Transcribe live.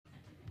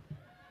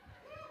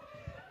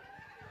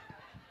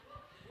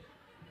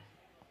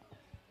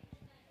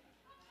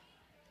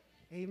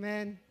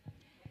Amen.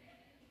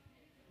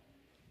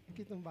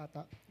 Kitong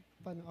bata.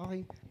 Paano?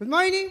 Okay. Good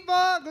morning po!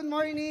 Good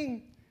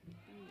morning!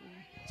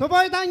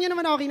 Supportahan niyo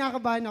naman ako,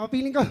 kinakabahan ako.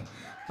 Feeling ko,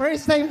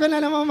 first time ko na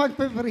naman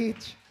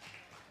magpe-preach.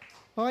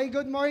 Okay,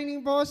 good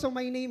morning po. So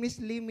my name is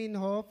Lee Min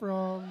Ho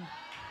from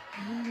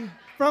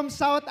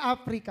South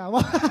Africa.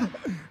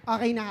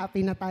 Okay na,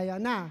 happy na tayo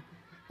na.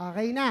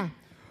 Okay na.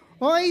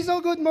 Okay, so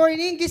good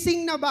morning.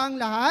 Gising na ba ang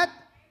lahat?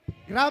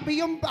 Grabe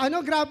yung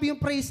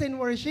praise and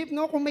worship,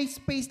 no? Kung may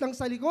space lang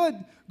sa likod,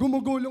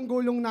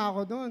 gumugulong-gulong na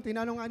ako doon.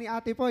 Tinanong nga ni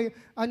Ate Poy,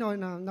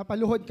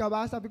 napaluhod ka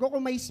ba? Sabi ko,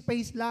 kung may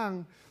space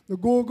lang,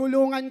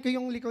 nagugulungan ko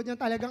yung likod niya.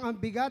 Talagang ang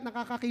bigat,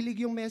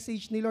 nakakakilig yung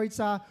message ni Lord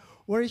sa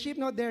worship,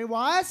 no? There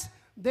was,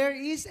 there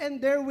is, and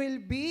there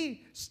will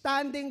be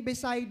standing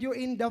beside you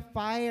in the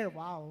fire.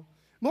 Wow.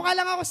 Mukha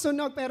lang ako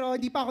sunog, pero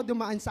hindi pa ako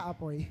dumaan sa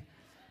apoy.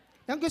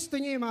 Yung gusto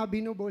niyo yung mga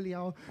binubuli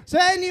ako. So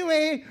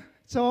anyway,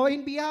 so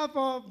in behalf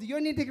of the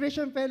Unity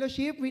Christian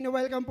Fellowship,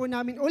 welcome po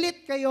namin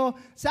ulit kayo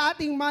sa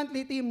ating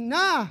monthly team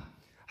na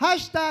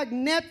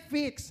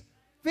 #Netfix,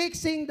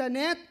 Fixing the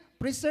Net,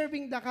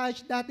 Preserving the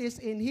Cash, that is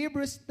in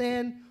Hebrews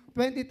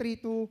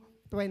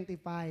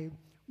 10:23-25.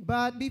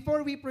 But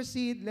before we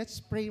proceed, let's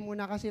pray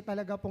muna kasi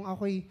talaga pong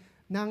ako'y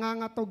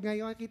nangangatog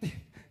ngayon.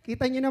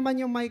 Kita niyo naman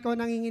yung mic ko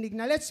nanginginig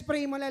na. Let's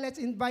pray muna. Let's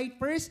invite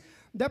first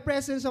the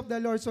presence of the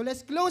Lord. So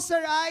let's close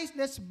our eyes.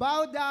 Let's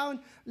bow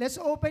down. Let's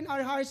open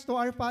our hearts to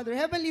our Father.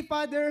 Heavenly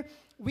Father,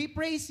 we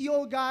praise you,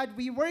 O God.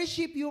 We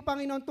worship you,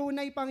 Panginoon.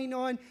 Tunay,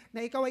 Panginoon,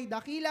 na ikaw ay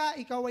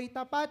dakila, ikaw ay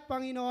tapat,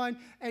 Panginoon.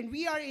 And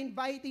we are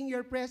inviting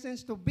your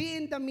presence to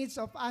be in the midst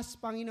of us,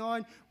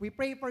 Panginoon. We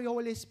pray for your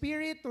Holy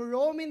Spirit to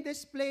roam in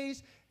this place.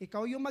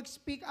 Ikaw yung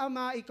mag-speak,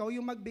 Ama. Ikaw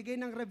yung magbigay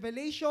ng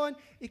revelation.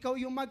 Ikaw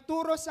yung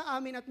magturo sa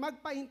amin at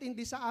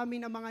magpaintindi sa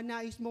amin ng mga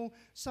nais mong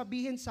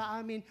sabihin sa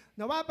amin.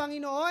 Nawa,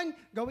 Panginoon,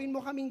 gawin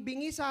mo kaming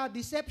bingi sa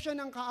deception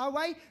ng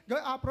kaaway.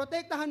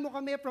 Protektahan mo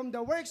kami from the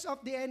works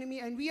of the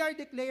enemy. And we are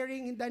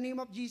declaring in the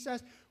name of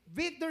Jesus,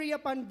 victory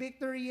upon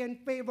victory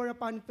and favor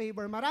upon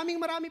favor. Maraming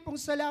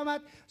pong salamat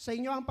sa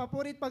inyo ang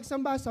papurit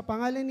pagsamba sa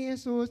pangalan ni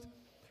Jesus.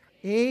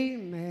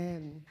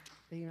 Amen.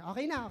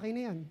 Okay na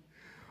yan.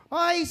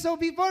 Okay, so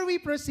before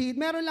we proceed,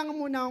 meron lang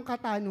muna akong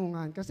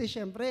katanungan. Kasi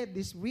syempre,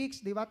 this weeks,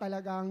 di ba,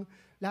 talagang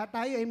lahat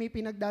tayo ay may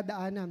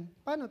pinagdadaanan.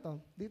 Paano to?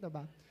 Dito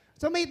ba?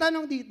 So may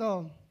tanong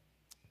dito,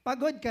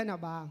 pagod ka na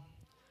ba?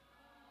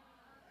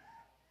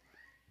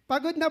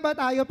 Pagod na ba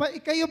tayo?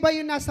 Kayo ba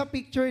yung nasa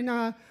picture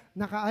na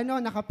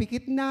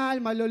nakapikit na,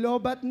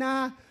 malolobat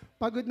na,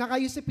 pagod na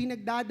kayo sa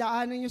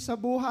pinagdadaanan nyo sa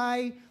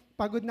buhay,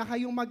 pagod na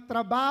kayong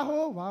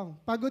magtrabaho, wow,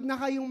 pagod na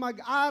kayong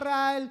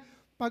mag-aral,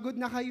 pagod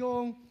na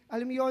kayong,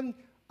 alam mo yun,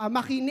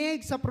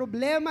 makinig sa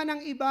problema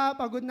ng iba,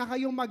 pagod na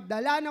kayong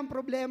magdala ng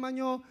problema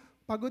nyo,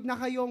 pagod na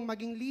kayong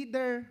maging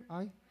leader.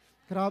 Ay,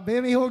 grabe,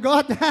 may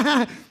hugot.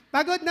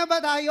 Pagod na ba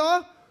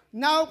tayo?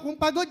 Now, kung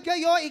pagod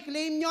kayo,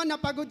 i-claim nyo na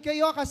pagod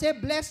kayo kasi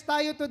blessed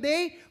tayo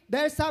today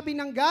dahil sabi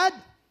ng God,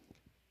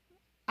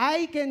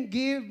 I can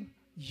give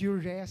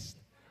you rest.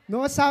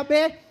 No,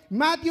 sabi,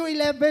 Matthew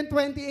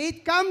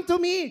 11:28, come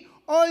to me,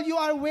 all you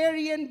are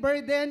weary and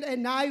burdened,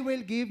 and I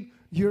will give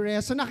you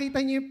rest. So nakita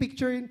niyo yung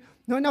picture,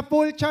 no, na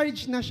full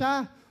charge na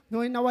siya.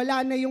 No,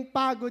 nawala na yung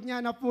pagod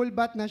niya, na full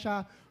bat na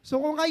siya. So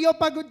kung kayo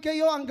pagod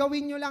kayo, ang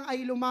gawin nyo lang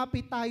ay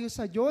lumapit tayo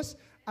sa Diyos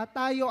at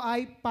tayo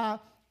ay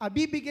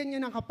bibigyan niyo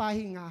ng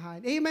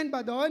kapahingahan. Amen ba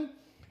doon?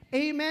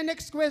 Amen.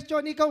 Next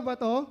question, ikaw ba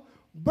to?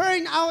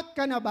 Burn out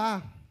ka na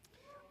ba?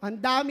 Ang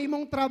dami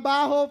mong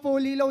trabaho,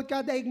 fully load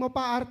ka, daig mo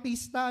pa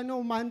artista, no?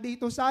 Monday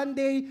to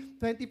Sunday,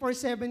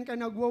 24/7 ka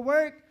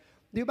nagwo-work.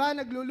 Di ba?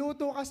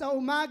 Nagluluto ka sa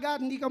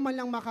umaga, hindi ka man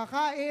lang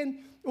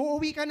makakain.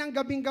 Uuwi ka ng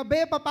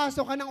gabing-gabi,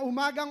 papasok ka ng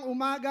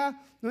umagang-umaga.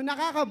 No,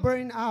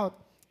 nakaka-burn out.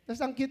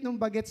 Tapos ang cute ng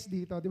bagets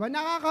dito. Di ba?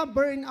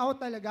 Nakaka-burn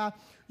out talaga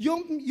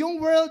yung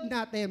world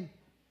natin.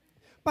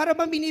 Para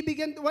ba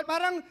binibigyan,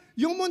 parang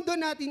yung mundo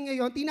natin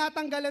ngayon,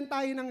 tinatanggalan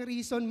tayo ng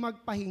reason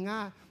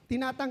magpahinga.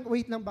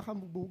 Wait lang, baka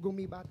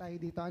gumiba tayo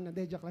dito.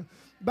 Joke lang.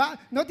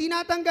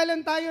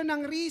 Tinatanggalan tayo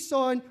ng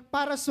reason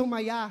para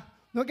sumaya.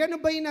 No,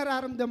 ganun ba yung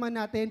nararamdaman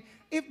natin?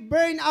 If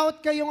burnout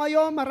kayo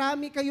ngayon,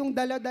 marami kayong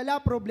dala-dala,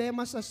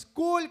 problema sa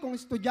school, kung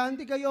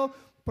estudyante kayo,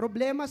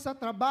 problema sa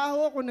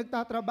trabaho, kung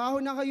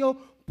nagtatrabaho na kayo,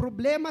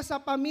 problema sa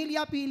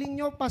pamilya,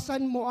 piling nyo,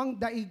 pasan mo ang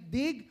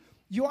daigdig,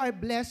 you are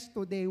blessed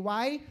today.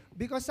 Why?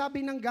 Because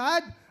sabi ng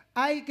God,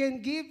 I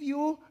can give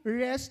you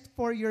rest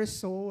for your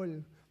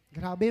soul.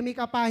 Grabe, may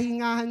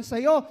kapahingahan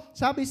sa'yo.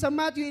 Sabi sa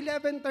Matthew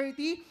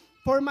 11:30,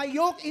 for my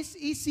yoke is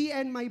easy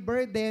and my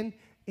burden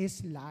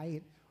is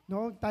light.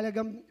 No,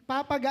 talagang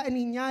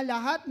papagaanin niya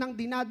lahat ng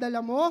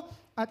dinadala mo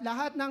at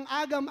lahat ng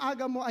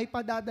agam-agam mo ay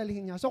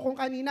padadalhin niya. So kung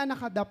kanina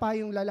nakadapa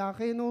yung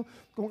lalaki, no,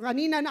 kung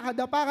kanina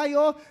nakadapa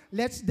kayo,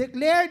 let's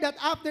declare that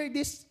after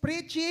this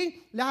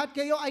preaching, lahat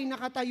kayo ay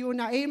nakatayo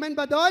na. Amen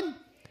ba doon?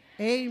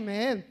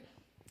 Amen.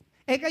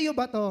 Kayo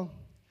ba to?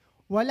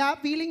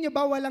 Feeling nyo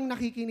ba walang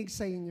nakikinig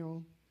sa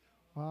inyo?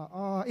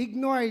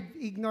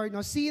 Ignored,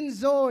 no? Sin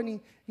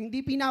zone,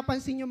 hindi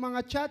pinapansin yung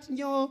mga chats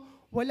nyo,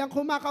 walang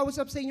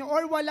kumakausap sa inyo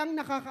or walang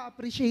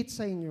nakaka-appreciate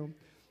sa inyo.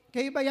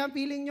 Kayo ba yan,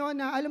 feeling nyo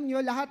na, alam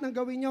nyo, lahat ng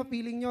gawin nyo,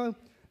 feeling nyo,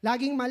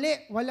 laging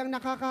mali, walang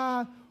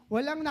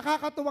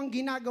nakakatuwang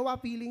ginagawa,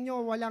 feeling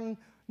nyo, walang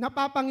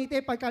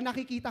napapangiti pagka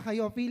nakikita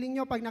kayo. Feeling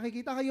nyo, pag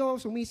nakikita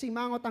kayo,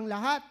 sumisimangot ang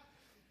lahat.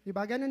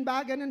 Diba? Ganun ba?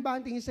 Ganun ba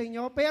ang tingin sa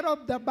inyo? Pero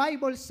the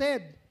Bible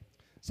said,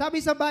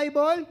 sabi sa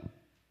Bible,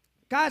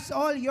 cast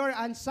all your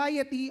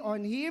anxiety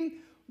on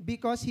Him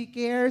because He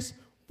cares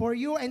for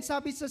you. And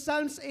sabi sa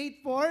Psalms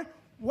 8:4,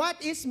 what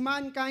is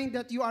mankind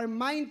that you are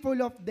mindful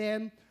of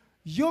them?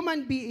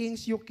 Human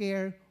beings, you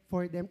care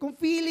for them. Kung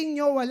feeling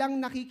nyo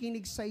walang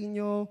nakikinig sa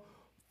inyo,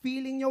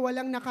 feeling nyo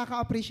walang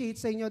nakaka-appreciate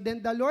sa inyo,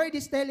 then the Lord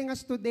is telling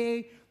us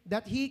today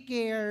that He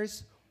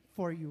cares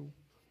for you.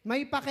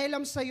 May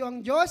pakialam sa iyo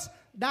ang Diyos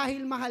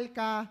dahil mahal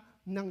ka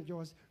ng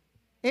Diyos.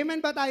 Amen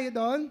ba tayo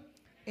doon?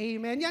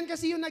 Amen. Yan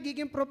kasi yung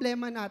nagiging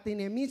problema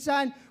natin.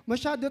 Minsan,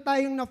 masyado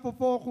tayong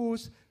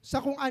nafo-focus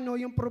sa kung ano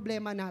yung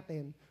problema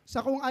natin,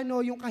 sa kung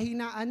ano yung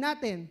kahinaan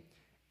natin.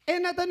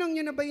 Natanong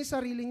nyo na ba yung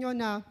sarili nyo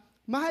na,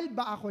 mahal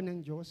ba ako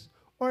ng Diyos?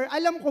 Or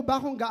alam ko ba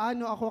kung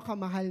gaano ako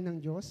kamahal ng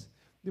Diyos?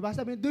 Diba?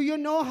 Sabi, do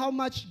you know how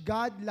much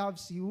God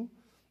loves you?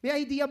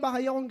 May idea ba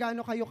kayo kung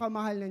gaano kayo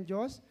kamahal ng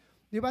Diyos?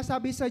 Diba?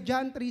 Sabi sa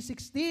John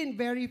 3:16,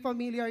 very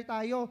familiar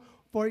tayo.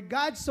 For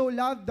God so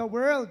loved the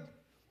world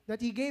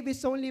that He gave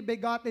His only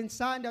begotten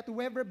Son, that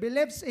whoever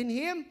believes in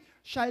Him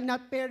shall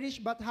not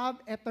perish but have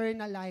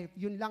eternal life.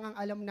 Yun lang ang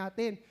alam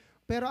natin.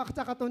 Pero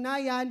sa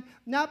katunayan,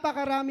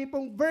 napakarami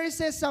pong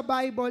verses sa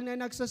Bible na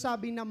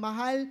nagsasabi na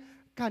mahal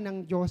ka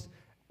ng Diyos.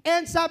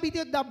 And sabi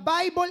dito, the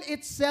Bible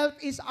itself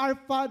is our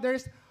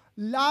Father's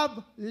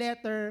love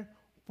letter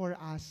for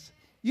us.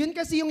 Yun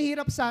kasi yung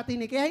hirap sa atin.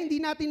 Kaya hindi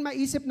natin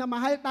maisip na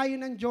mahal tayo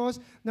ng Diyos,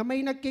 na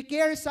may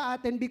nagkikare sa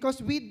atin because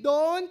we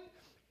don't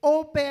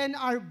open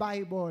our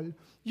Bible.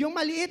 Yung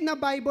maliit na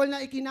Bible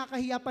na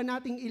ikinakahiya pa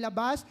nating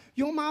ilabas,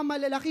 yung mga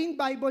malalaking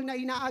Bible na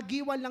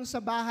inaagiwan lang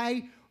sa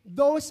bahay,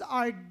 those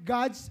are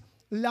God's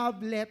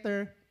love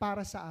letter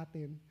para sa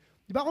atin.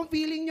 Diba kung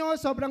feeling nyo,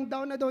 sobrang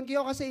down na doon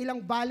kayo kasi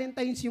ilang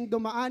Valentines yung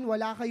dumaan,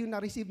 wala kayong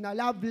na-receive na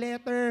love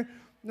letter,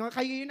 no,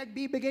 kayo yung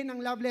nagbibigay ng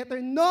love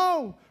letter.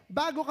 No!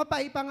 Bago ka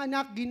pa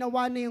ipanganak,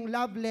 ginawa na yung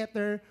love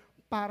letter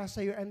para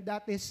sa iyo, and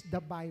that is the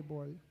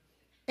Bible.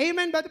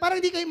 Amen ba? Parang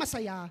hindi kayo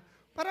masaya.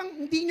 Parang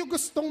hindi nyo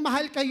gustong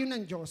mahal kayo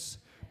ng Diyos.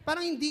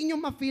 Parang hindi nyo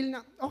ma-feel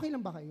na, okay lang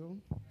ba kayo?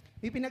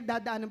 May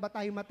pinagdadaanan ba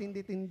tayo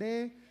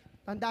matindi-tindi?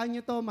 Tandaan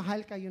nyo to,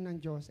 mahal kayo ng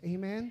Diyos.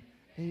 Amen?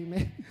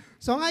 Amen.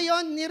 So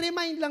ngayon,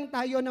 ni-remind lang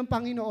tayo ng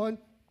Panginoon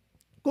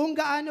kung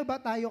gaano ba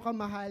tayo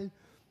kamahal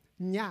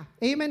niya.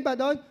 Amen ba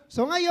doon?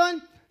 So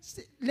ngayon,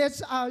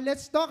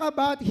 let's talk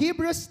about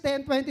Hebrews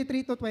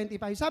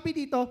 10:23-25. Sabi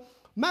dito,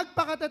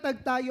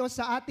 magpakatatag tayo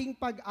sa ating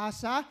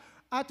pag-asa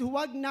at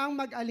huwag nang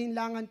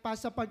mag-alinlangan pa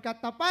sapagkat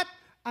tapat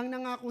ang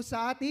nangako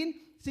sa atin.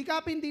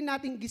 Sikapin din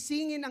nating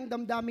gisingin ang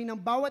damdamin ng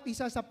bawat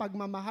isa sa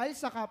pagmamahal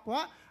sa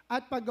kapwa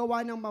at paggawa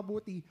ng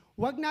mabuti.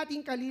 Huwag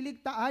nating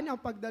kaliligtaan ang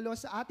pagdalo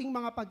sa ating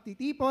mga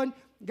pagtitipon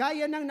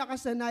gaya ng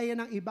nakasanayan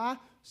ng iba.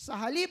 Sa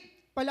halip,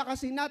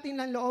 palakasin natin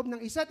ang loob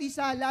ng isa't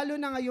isa, lalo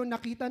na ngayon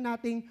nakita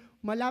nating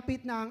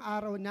malapit na ang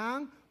araw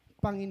ng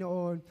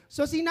Panginoon.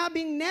 So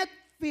sinabing net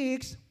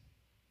fix,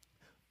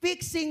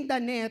 fixing the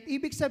net,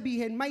 ibig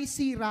sabihin may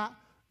sira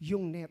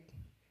yung net.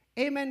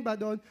 Amen ba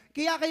doon?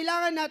 Kaya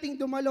kailangan nating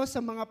dumalo sa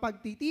mga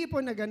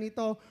pagtitipon na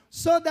ganito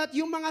so that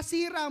yung mga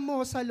sira mo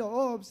sa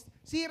loob,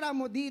 sira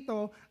mo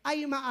dito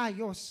ay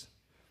maayos.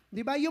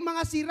 Diba? Yung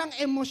mga sirang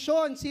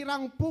emosyon,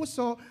 sirang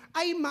puso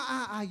ay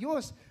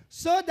maaayos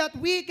so that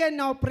we can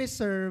now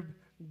preserve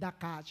the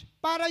catch.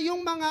 Para yung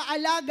mga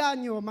alaga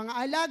nyo, mga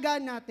alaga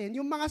natin,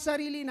 yung mga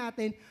sarili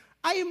natin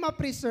ay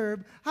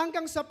ma-preserve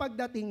hanggang sa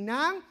pagdating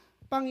ng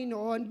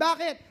Panginoon.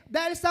 Bakit?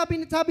 Dahil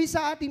sabi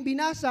sa ating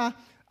binasa,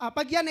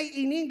 pag yan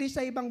ay in English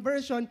sa ibang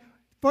version,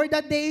 for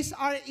the days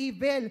are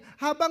evil.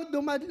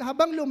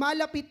 Habang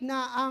lumalapit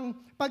na ang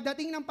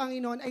pagdating ng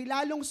Panginoon, ay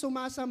lalong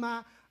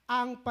sumasama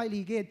ang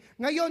paligid.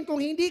 Ngayon,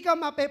 kung hindi ka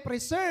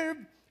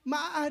mape-preserve,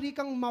 maaari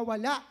kang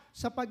mawala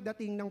sa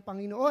pagdating ng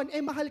Panginoon.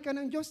 Mahal ka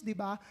ng Diyos, di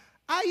ba?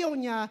 Ayaw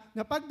niya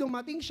na pag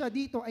dumating siya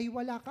dito, ay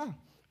wala ka.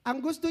 Ang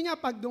gusto niya,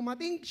 pag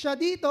dumating siya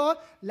dito,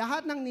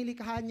 lahat ng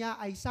nilikha niya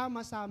ay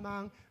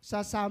sama-samang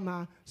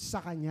sasama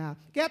sa Kanya.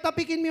 Kaya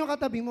tapikin mo yung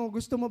katabi mo,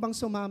 gusto mo bang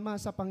sumama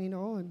sa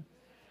Panginoon?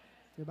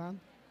 Diba?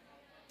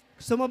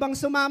 Gusto mo bang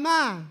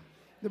sumama?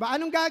 Diba?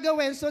 Anong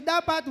gagawin? So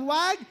dapat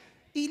wag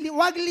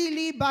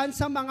liliban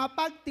sa mga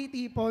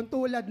pagtitipon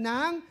tulad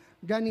ng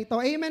ganito.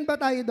 Amen ba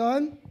tayo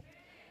doon?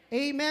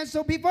 Amen.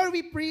 So before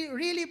we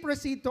really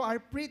proceed to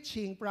our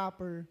preaching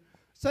proper,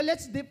 so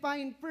let's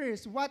define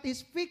first what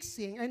is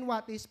fixing and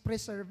what is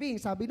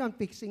preserving. Sabi doon,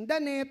 fixing the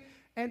net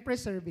and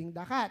preserving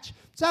the catch.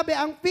 Sabi,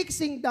 ang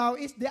fixing daw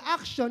is the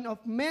action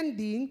of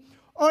mending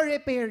or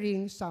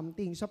repairing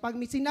something. So pag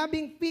may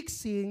sinabing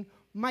fixing,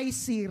 may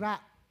sira.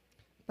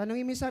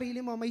 Tanungin mo yung sarili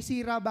mo, may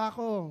sira ba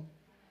ako?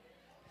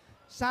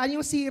 Saan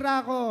yung sira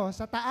ko?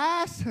 Sa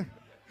taas?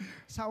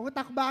 Sa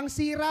utak ba ang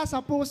sira? Sa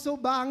puso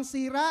ba ang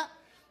sira?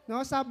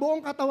 No? Sa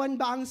buong katawan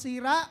ba ang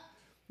sira?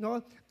 No?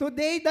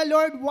 Today, the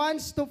Lord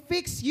wants to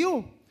fix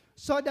you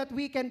so that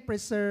we can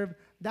preserve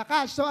the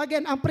catch. So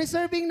again, ang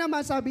preserving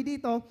naman, sabi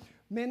dito,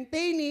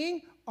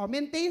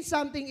 maintain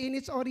something in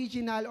its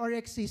original or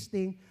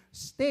existing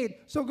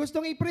state. So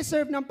gustong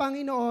i-preserve ng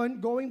Panginoon,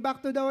 going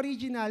back to the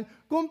original,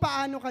 kung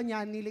paano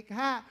kanya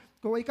nilikha.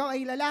 Kung ikaw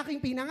ay lalaking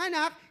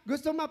pinanganak,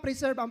 gusto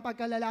ma-preserve ang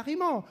pagkalalaki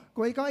mo.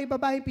 Kung ikaw ay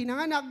babaeng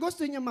pinanganak,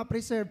 gusto niya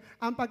ma-preserve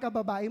ang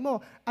pagkababae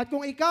mo. At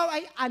kung ikaw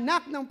ay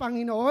anak ng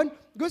Panginoon,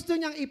 gusto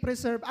niyang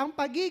i-preserve ang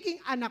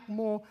pagiging anak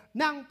mo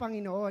ng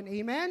Panginoon.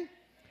 Amen?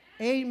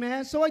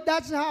 Amen. So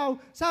that's how,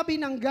 sabi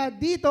ng God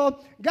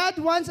dito, God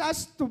wants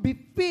us to be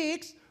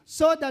fixed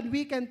so that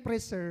we can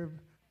preserve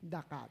the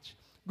catch.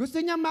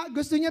 Gusto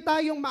niya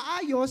tayong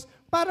maayos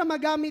para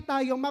magamit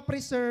tayong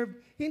ma-preserve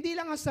hindi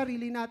lang ang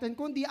sarili natin,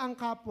 kundi ang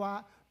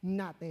kapwa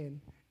natin.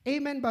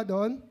 Amen ba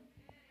doon?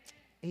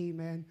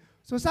 Amen.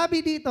 So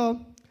sabi dito,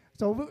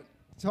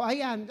 so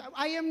ayan,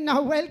 I am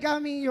now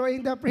welcoming you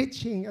in the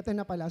preaching. Ito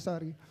na pala,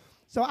 sorry.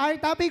 So our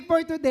topic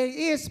for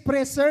today is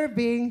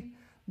preserving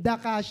the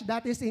catch.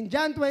 That is in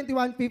John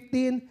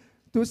 21:15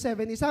 to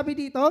 17. Sabi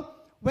dito,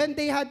 when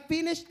they had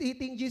finished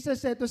eating,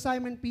 Jesus said to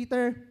Simon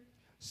Peter,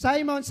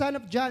 Simon,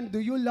 son of John, do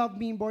you love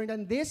me more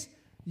than this?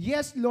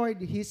 Yes,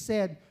 Lord, he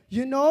said,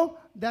 you know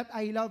that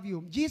I love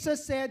you.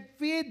 Jesus said,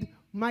 feed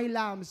my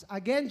lambs.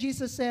 Again,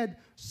 Jesus said,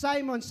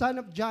 Simon, son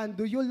of John,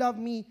 do you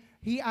love me?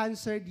 He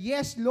answered,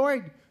 yes,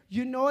 Lord,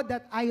 you know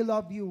that I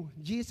love you.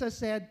 Jesus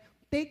said,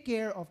 take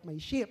care of my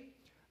sheep.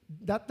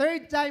 The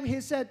third time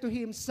he said to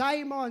him,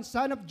 Simon,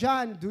 son of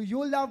John, do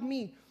you love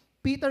me?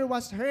 Peter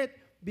was hurt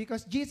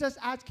because Jesus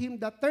asked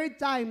him the third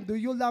time, do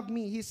you love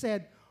me? He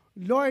said,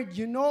 Lord,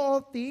 you know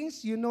all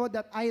things. You know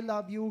that I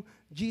love you.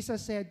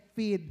 Jesus said,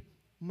 feed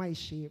my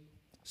sheep.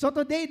 So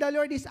today, the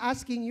Lord is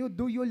asking you,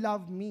 do you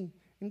love me?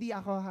 Hindi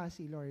ako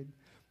si Lord.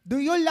 Do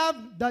you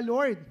love the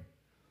Lord?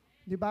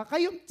 Diba?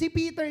 Si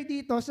Peter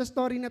dito, sa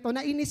story na to,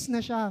 nainis na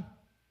siya.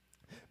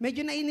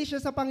 Medyo nainis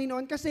siya sa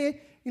Panginoon kasi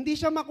hindi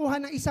siya makuha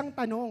ng isang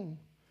tanong.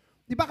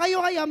 Diba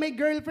kayo kaya may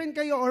girlfriend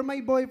kayo or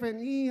may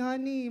boyfriend,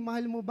 honey,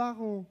 mahal mo ba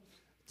ako?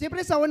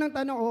 Siyempre sa unang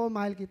tanong, oo,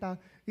 mahal kita.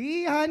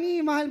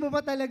 Honey, mahal mo ba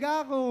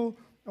talaga ako?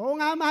 Oo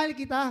nga, mahal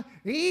kita.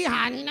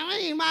 Honey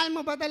naman, mahal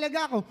mo ba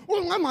talaga ako?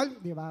 Oo nga, mahal.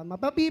 Diba?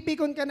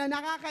 Mapapipikon ka na,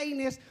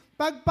 nakakainis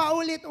pag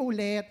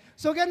paulit-ulit.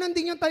 So, ganun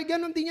din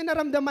yung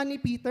naramdaman ni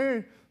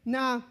Peter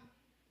na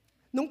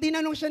nung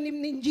tinanong siya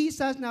ni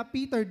Jesus na,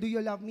 Peter, do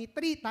you love me?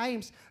 3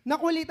 times.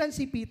 Nakulitan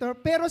si Peter,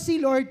 pero si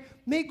Lord,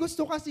 may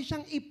gusto kasi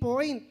siyang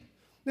i-point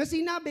na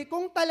sinabi,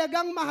 kung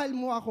talagang mahal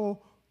mo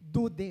ako,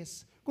 do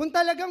this. Kung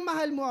talagang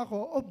mahal mo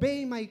ako,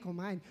 obey my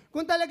command.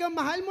 Kung talagang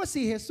mahal mo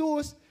si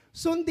Jesus,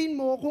 sundin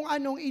mo kung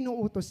anong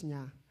inuutos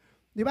niya.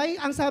 Di ba?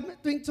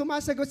 Tuwing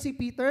sumasagot si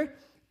Peter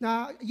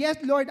na,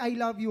 yes, Lord, I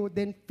love you,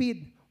 then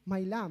feed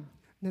my lamb.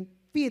 Then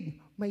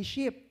feed my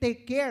sheep.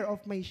 Take care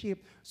of my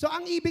sheep. So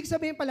ang ibig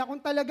sabihin pala,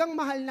 kung talagang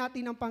mahal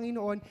natin ang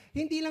Panginoon,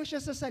 hindi lang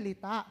siya sa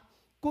salita,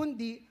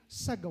 kundi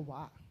sa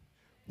gawa.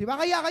 Di ba?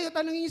 Kaya kayo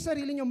tanongin yung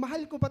sarili niyo,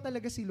 mahal ko ba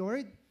talaga si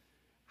Lord?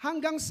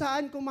 Hanggang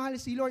saan ko mahal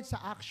si Lord? Sa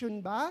action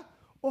ba?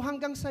 O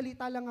hanggang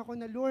salita lang ako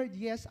na, Lord,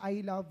 yes,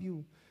 I love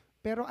you.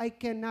 Pero I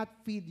cannot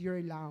feed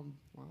your lamb.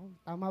 Wow,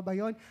 tama ba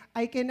yun?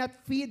 I cannot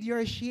feed your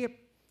sheep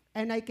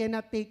and I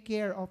cannot take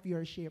care of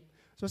your sheep.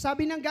 So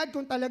sabi ng God,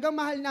 kung talagang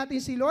mahal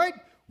natin si Lord,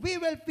 we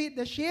will feed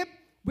the sheep,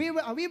 we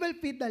will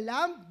feed the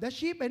lamb, the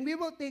sheep, and we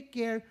will take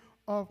care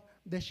of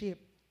the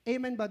sheep.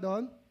 Amen ba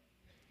doon?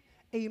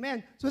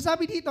 Amen. So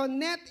sabi dito,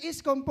 net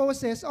is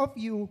composes of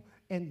you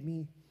and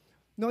me.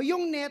 No,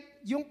 yung net,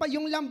 yung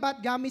lambat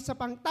gamit sa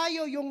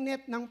pangtayo, yung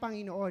net ng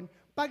Panginoon.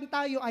 Pag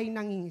tayo ay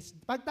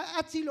nangingisda.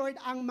 At si Lord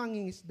ang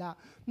mangingisda.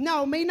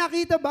 Now, may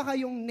nakita ba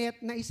kayong net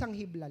na isang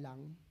hibla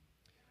lang?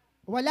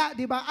 Wala,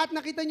 di ba? At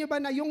nakita nyo ba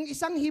na yung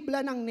isang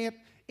hibla ng net,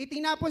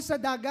 itinapon sa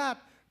dagat.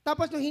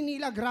 Tapos nung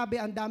hinila, grabe,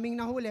 ang daming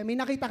nahuli. May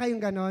nakita kayong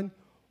ganon?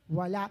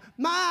 Wala.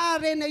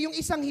 Maaari na yung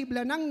isang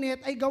hibla ng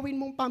net ay gawin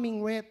mong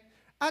pamingwet.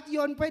 At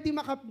yon pwede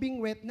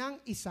makabingwet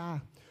ng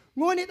isa.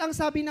 Ngunit ang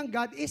sabi ng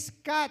God is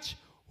catch.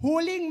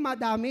 Huling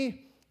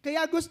madami.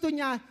 Kaya gusto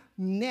niya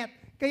net.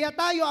 Kaya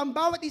tayo, ang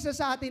bawat isa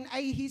sa atin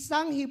ay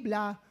isang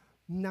hibla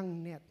ng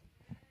net.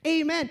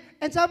 Amen.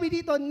 And sabi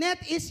dito,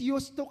 net is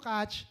used to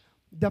catch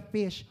the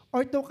fish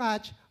or to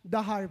catch the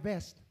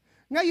harvest.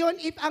 Ngayon,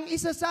 if ang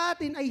isa sa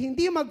atin ay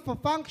hindi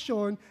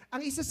magfa-function,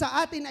 ang isa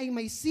sa atin ay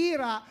may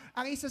sira,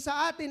 ang isa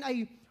sa atin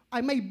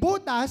ay may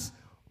butas,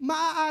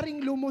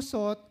 maaaring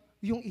lumusot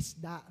yung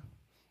isda.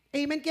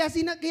 Amen.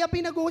 Kaya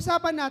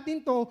pinag-uusapan natin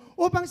to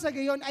upang sa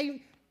gayon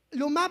ay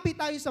lumapit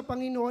tayo sa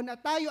Panginoon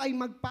at tayo ay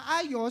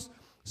magpaayos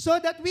so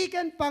that we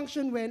can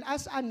function well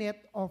as a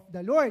net of the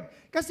Lord.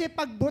 Kasi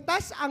pag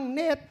butas ang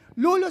net,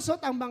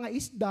 lulusot ang mga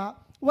isda,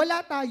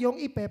 wala tayong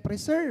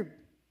ipe-preserve.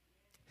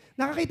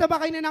 Nakakita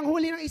ba kayo na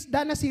nanghuli ng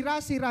isda na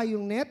sira-sira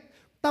yung net?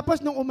 Tapos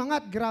nung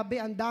umangat,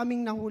 grabe, ang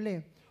daming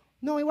nahuli.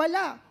 No,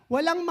 wala.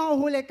 Walang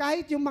mahuhuli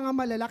kahit yung mga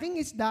malalaking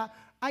isda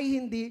ay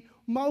hindi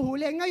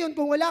mahuhuli. Ngayon,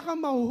 kung wala kang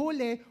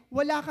mahuhuli,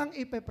 wala kang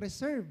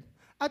ipe-preserve.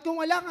 At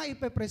kung wala kang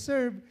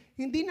ipe-preserve,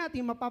 hindi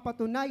natin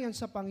mapapatunayan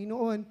sa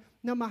Panginoon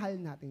na mahal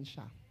natin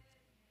siya.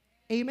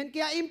 Amen?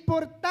 Kaya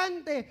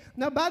importante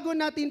na bago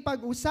natin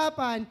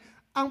pag-usapan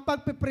ang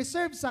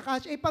pagpe-preserve sa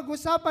cash, ay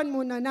pag-usapan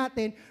muna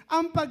natin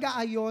ang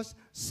pag-aayos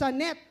sa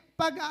net,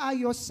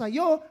 pag-aayos sa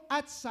iyo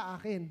at sa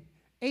akin.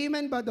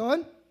 Amen ba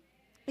doon?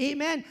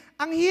 Amen.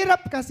 Ang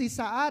hirap kasi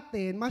sa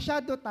atin,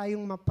 masyado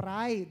tayong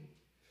ma-pride.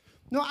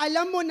 No,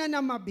 alam mo na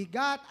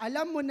mabigat,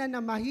 alam mo na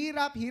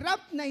mahirap,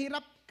 hirap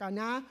ka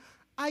na,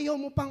 ayaw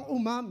mo pang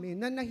umamin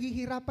na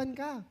nahihirapan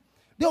ka.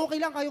 Di, okay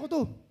lang, kaya ko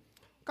to.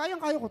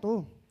 Kayang-kaya ko to.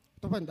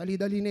 Ito pa,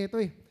 dali-dali na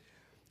ito eh.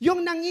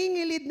 Yung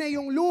nangingilid na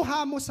yung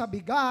luha mo sa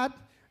bigat,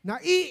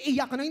 na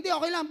iiyak ka na, hindi,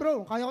 okay lang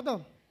bro, kaya ko to.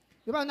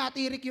 Di ba,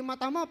 natirik yung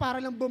mata mo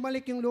para lang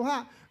bumalik yung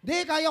luha.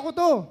 Di, kaya ko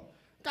to.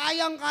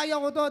 Kayang-kaya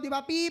ko to, di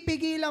ba,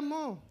 pipigilan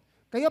mo.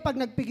 Kayo, pag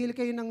nagpigil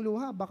kayo ng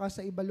luha, baka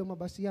sa iba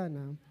lumabas yan.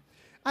 Ha?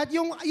 At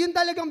yung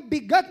talagang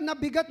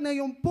bigat na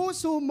yung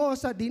puso mo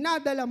sa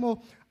dinadala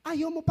mo,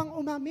 ayaw mo pang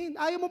umamin,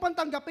 ayaw mo pang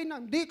tanggapin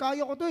na, hindi,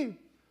 kaya ko to eh.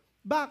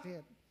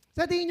 Bakit?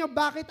 Sa tingin nyo,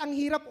 bakit ang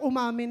hirap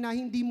umamin na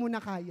hindi mo na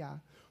kaya?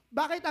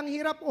 Bakit ang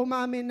hirap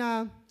umamin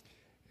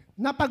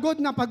na pagod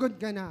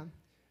ka na?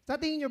 Sa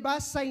tingin nyo ba,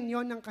 sign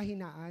yon ng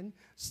kahinaan?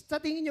 Sa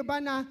tingin nyo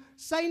ba na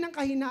sign ng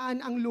kahinaan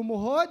ang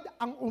lumuhod,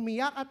 ang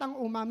umiyak at ang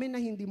umamin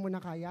na hindi mo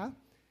na kaya?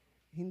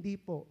 Hindi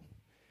po.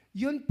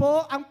 Yun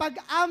po, ang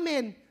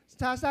pag-amin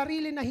sa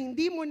sarili na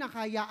hindi mo na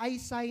kaya ay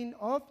sign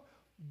of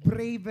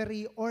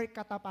bravery or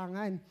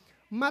katapangan.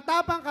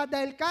 Matapang ka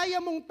dahil kaya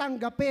mong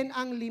tanggapin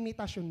ang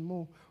limitasyon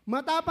mo.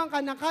 Matapang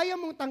ka na kaya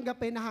mong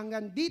tanggapin na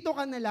hanggang dito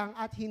ka na lang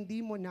at hindi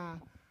mo na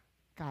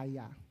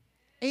kaya.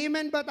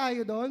 Amen ba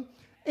tayo doon?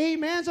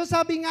 Amen. So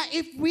sabi nga,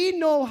 if we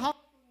know how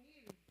to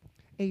kneel,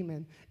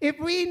 amen. If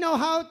we know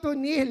how to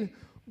kneel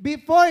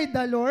before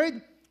the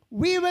Lord,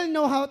 we will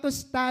know how to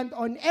stand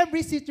on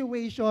every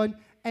situation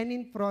and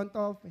in front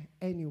of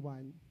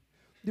anyone.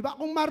 Di ba?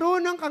 Kung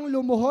marunong kang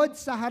lumuhod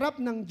sa harap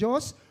ng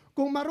Diyos,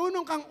 kung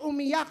marunong kang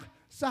umiyak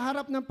sa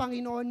harap ng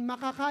Panginoon,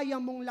 makakaya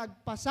mong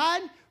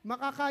lagpasan,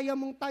 makakaya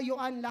mong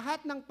tayuan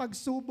lahat ng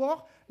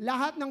pagsubok,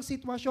 lahat ng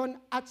sitwasyon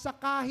at sa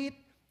kahit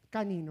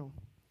kanino.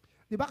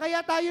 Di ba?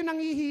 Kaya tayo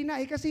nanghihina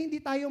kasi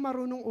hindi tayo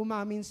marunong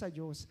umamin sa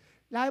Diyos.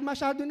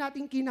 Masyado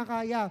nating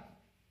kinakaya,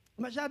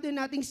 masyado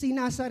nating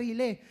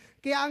sinasarili.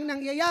 Kaya ang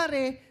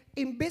nangyayari,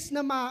 imbes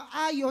na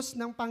maayos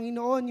ng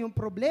Panginoon yung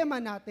problema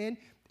natin,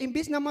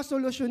 imbis na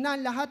masolusyonan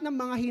lahat ng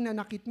mga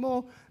hinanakit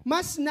mo,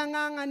 mas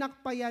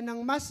nanganganak pa yan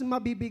ng mas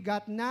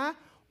mabibigat na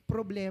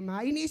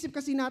problema. Iniisip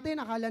kasi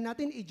natin, akala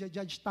natin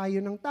i-judge tayo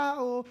ng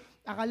tao,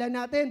 akala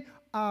natin,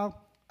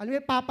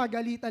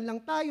 papagalitan lang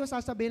tayo,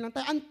 sasabihin lang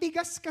tayo, ang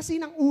tigas kasi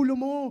ng ulo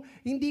mo,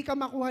 hindi ka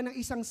makuha ng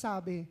isang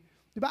sabi.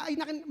 Diba?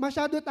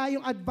 Masyado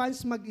tayong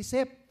advance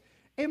mag-isip.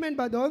 Amen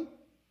ba doon?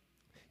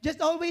 Just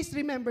always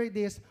remember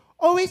this.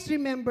 Always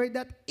remember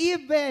that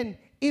even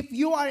if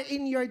you are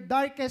in your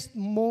darkest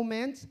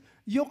moments,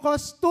 you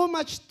cause too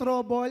much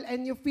trouble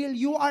and you feel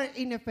you are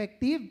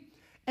ineffective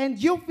and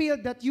you feel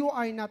that you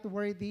are not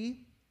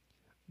worthy,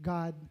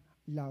 God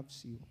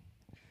loves you.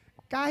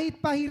 Kahit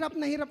pahirap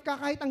na hirap ka,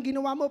 kahit ang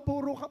ginawa mo,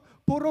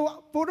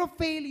 puro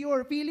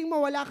failure, feeling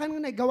mo wala kang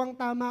nagawang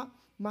tama,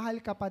 mahal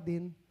ka pa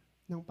din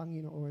ng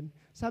Panginoon.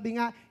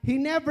 Sabi nga, He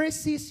never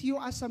sees you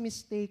as a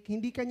mistake.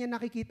 Hindi kanya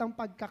nakikitang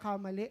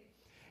pagkakamali.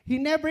 He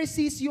never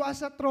sees you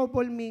as a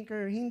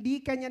troublemaker.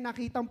 Hindi kanya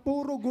nakitang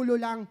puro gulo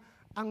lang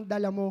ang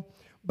dala mo.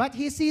 But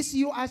He sees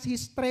you as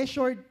His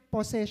treasured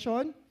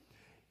possession.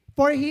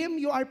 For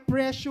Him, you are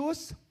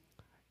precious.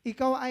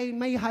 Ikaw ay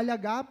may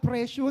halaga,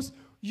 precious.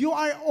 You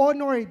are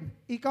honored.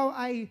 Ikaw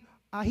ay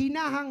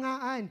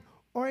hinahangaan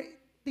or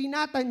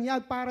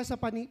tinatanyag para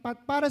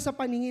sa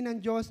paningin ng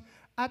Diyos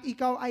at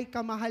ikaw ay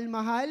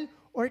kamahal-mahal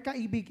or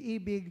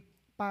kaibig-ibig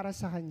para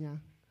sa Kanya.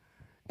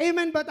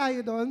 Amen ba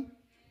tayo doon?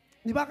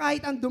 Di ba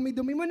kahit ang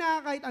dumi-dumi mo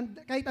na,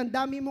 kahit ang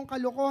dami mong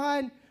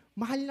kalokohan,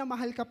 mahal na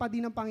mahal ka pa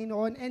din ng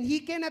Panginoon and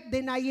He cannot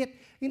deny it.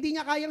 Hindi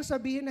niya kayang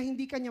sabihin na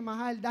hindi ka niya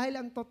mahal dahil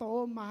ang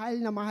totoo, mahal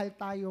na mahal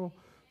tayo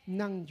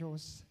ng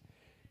Diyos.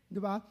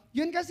 Di ba?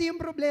 Yun kasi yung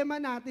problema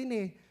natin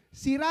eh.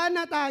 Sira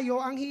na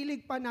tayo, ang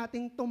hilig pa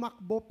nating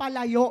tumakbo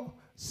palayo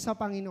sa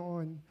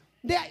Panginoon.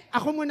 Hindi,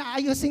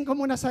 ayusin ko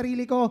muna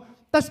sarili ko,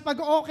 tas pag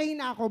okay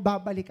na ako,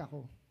 babalik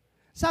ako.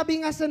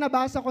 Sabi nga sa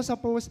nabasa ko sa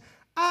post,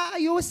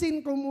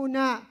 aayusin ko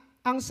muna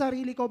ang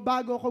sarili ko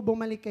bago ako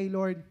bumalik kay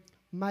Lord.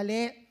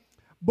 Mali.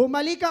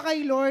 Bumalik ka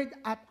kay Lord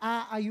at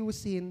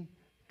aayusin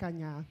ka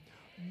niya.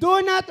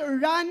 Do not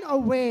run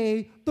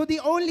away to the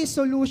only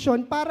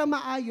solution para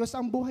maayos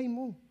ang buhay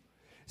mo.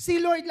 Si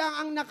Lord lang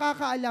ang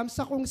nakakaalam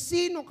sa kung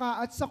sino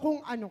ka at sa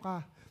kung ano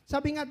ka.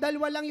 Sabi nga,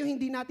 dalawa lang yung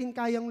hindi natin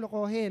kayang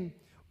lokohin.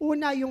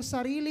 Una, yung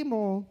sarili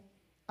mo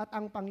at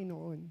ang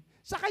Panginoon.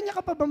 Sa Kanya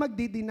ka pa ba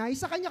magdi-deny?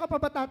 Sa Kanya ka pa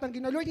ba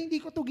tatanggi na, Lord,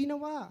 hindi ko to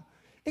ginawa.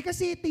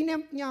 Kasi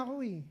tinempt niya ako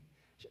eh.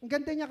 Ang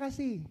ganda niya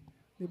kasi.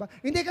 Diba?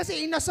 Hindi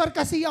kasi inasar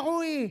kasi ako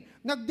eh.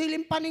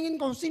 Nagdilim paningin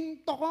ko,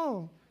 sinto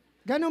ko.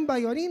 Ganon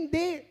ba yun?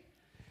 Hindi.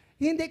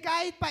 Hindi,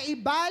 kahit pa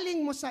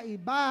ibaling mo sa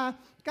iba,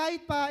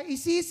 kahit pa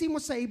isisi mo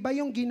sa iba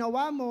yung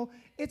ginawa mo,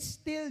 it's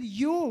still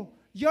you.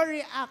 Your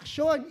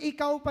reaction,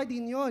 ikaw pa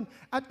din yon.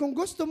 At kung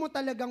gusto mo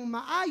talagang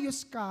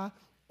maayos ka,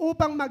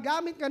 upang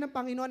magamit ka ng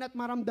Panginoon at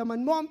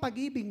maramdaman mo ang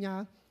pag-ibig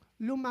niya,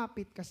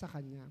 lumapit ka sa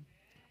Kanya.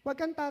 Huwag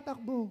kang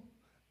tatakbo.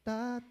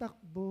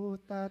 Tatakbo.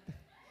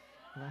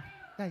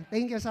 Okay,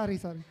 thank you, sorry.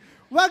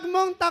 Huwag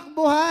mong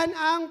takbuhan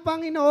ang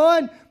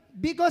Panginoon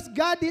because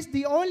God is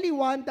the only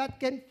one that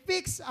can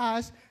fix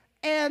us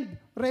and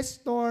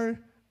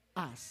restore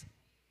us.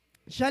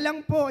 Siya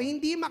lang po,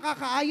 hindi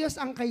makakaayos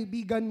ang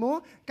kaibigan mo,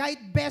 kahit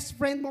best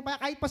friend mo pa,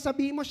 kahit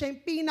pasabihin mo siya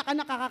yung pinaka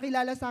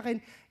nakakakilala sa akin,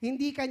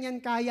 hindi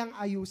kanyan kayang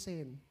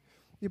ayusin.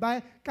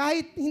 Diba?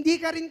 Kahit hindi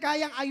ka rin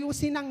kayang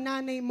ayusin ng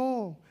nanay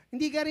mo,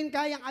 hindi ka rin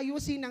kayang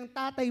ayusin ng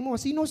tatay mo,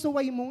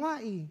 sinusuway mo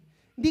nga eh.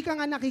 Hindi ka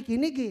nga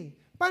nakikinig eh.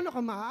 Paano ka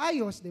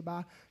maaayos,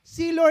 diba?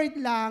 Si Lord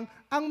lang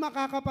ang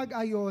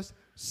makakapag-ayos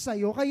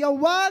sa'yo. Kaya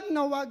wag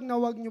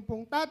niyo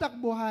pong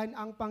tatakbuhan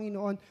ang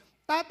Panginoon.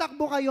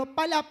 Tatakbo kayo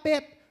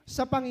palapit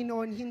sa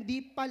Panginoon,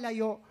 hindi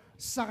palayo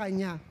sa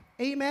Kanya.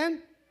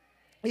 Amen?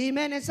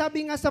 Amen. And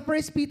sabi nga sa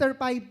 1 Peter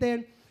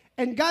 5:10,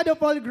 and God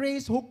of all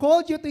grace, who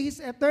called you to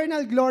His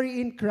eternal glory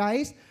in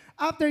Christ,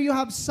 after you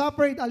have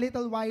suffered a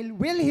little while,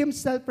 will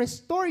Himself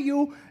restore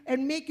you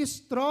and make you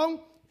strong,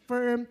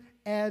 firm,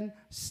 and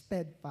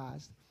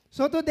steadfast.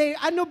 So today,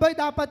 ano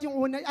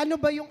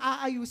ba yung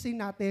aayusin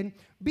natin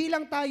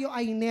bilang tayo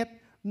ay net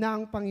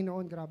ng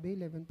Panginoon? Grabe,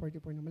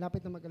 11:44 na,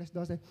 malapit na mag-alas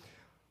 12.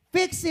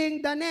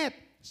 Fixing the net.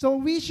 So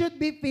we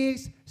should be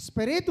fixed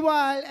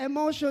spiritual,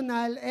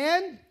 emotional,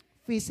 and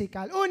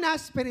physical. Una,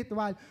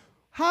 spiritual.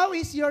 How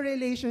is your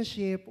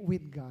relationship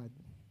with God?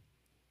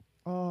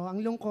 Oh,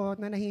 ang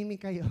lungkot,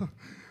 nanahimik kayo.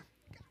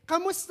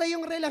 Kamusta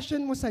yung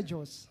relasyon mo sa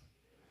Diyos?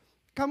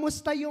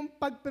 Kamusta yung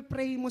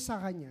pagpe-pray mo sa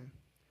Kanya?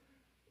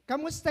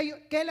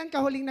 Kailan ka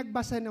huling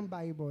nagbasa ng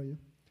Bible?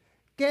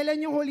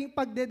 Kailan yung huling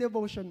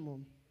pagde-devotion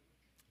mo?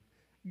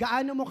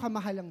 Gaano mo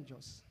kamahal ang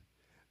Diyos?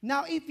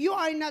 Now, if you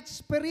are not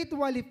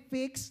spiritually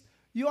fixed,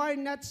 you are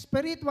not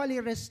spiritually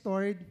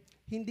restored,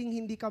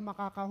 hindi ka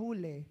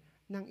makakahuli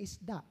ng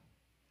isda.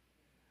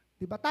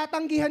 Diba?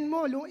 Tatanggihan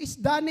mo,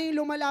 isda na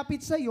yung lumalapit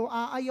sa'yo,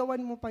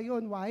 aayawan mo pa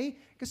yon. Why?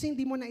 Kasi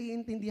hindi mo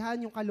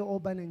naiintindihan yung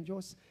kalooban ng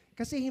Diyos.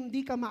 Kasi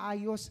hindi ka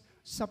maayos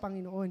sa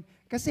Panginoon.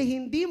 Kasi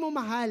hindi mo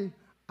mahal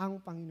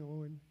ang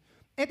Panginoon.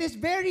 It is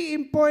very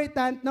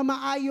important na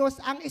maayos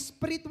ang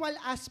spiritual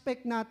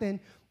aspect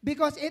natin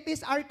because it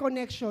is our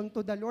connection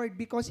to the Lord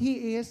because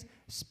He is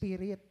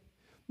Spirit.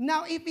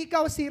 Now, if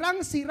ikaw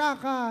sirang-sira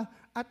ka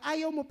at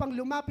ayaw mo pang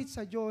lumapit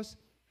sa Diyos,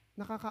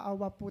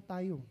 nakakaawa po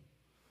tayo.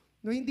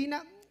 No, hindi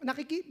na,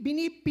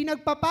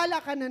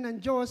 pinagpapala ka na ng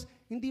Diyos,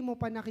 hindi mo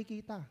pa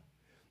nakikita.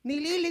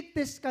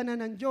 Nililigtas ka na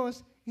ng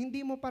Diyos,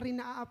 hindi mo pa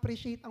rin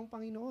na-appreciate ang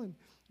Panginoon.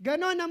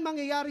 Ganon ang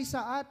mangyayari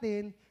sa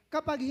atin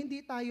kapag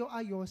hindi tayo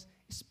ayos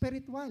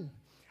spiritual.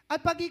 At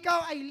pag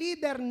ikaw ay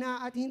leader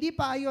na at hindi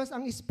pa ayos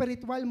ang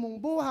spiritual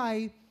mong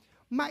buhay,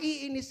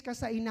 maiinis ka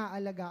sa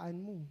inaalagaan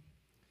mo.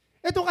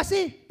 Ito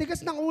kasi,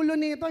 tigas ng ulo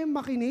nito yung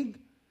makinig.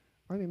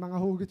 Ay, may mga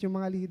hugot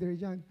yung mga leader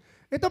dyan.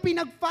 Ito,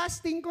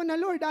 pinag-fasting ko na,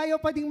 Lord, ayaw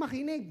pa ding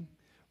makinig.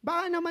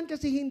 Baka naman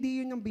kasi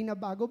hindi yun yung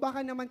binabago.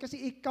 Baka naman kasi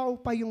ikaw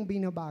pa yung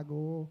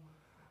binabago.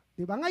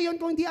 Diba?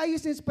 Ngayon, kung hindi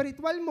ayos yung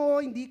spiritual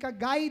mo, hindi ka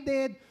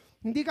guided,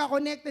 hindi ka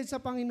connected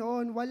sa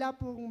Panginoon, wala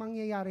pong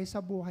mangyayari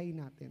sa buhay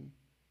natin.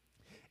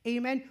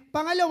 Amen?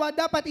 Pangalawa,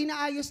 dapat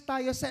inaayos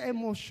tayo sa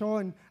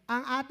emotion.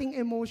 Ang ating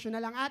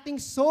emotional, ang ating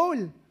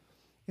soul.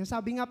 Yung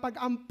sabi nga,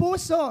 pag ang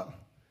puso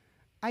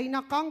ay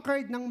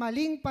na-conquered ng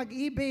maling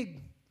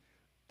pag-ibig,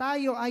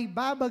 tayo ay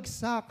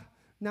babagsak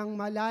ng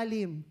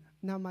malalim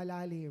na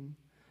malalim.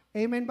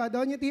 Amen ba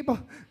doon? Yung tipo,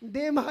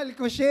 hindi, mahal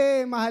ko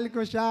siya.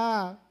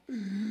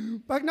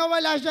 Pag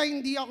nawala siya,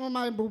 hindi ako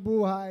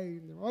mabubuhay.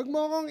 Huwag mo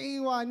akong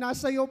iwan,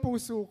 nasa iyo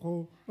puso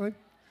ko.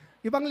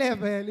 Ibang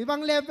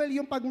level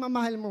yung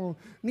pagmamahal mo.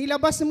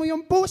 Nilabas mo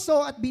yung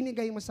puso at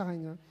binigay mo sa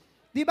Kanya.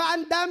 Di ba,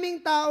 ang daming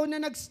tao na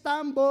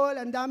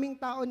nag-stumble, ang daming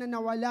tao na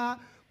nawala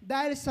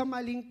dahil sa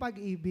maling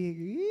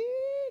pag-ibig.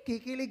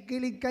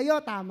 Kikilig-kilig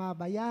kayo, tama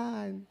ba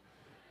yan?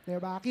 Di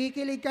ba?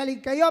 Kikilig-kilig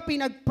kayo,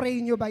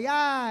 pinag-pray nyo ba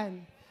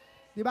yan?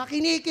 Di ba?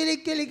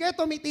 Kinikilig-kilig kayo,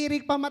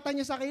 tumitirik pa mata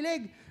nyo sa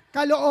kilig.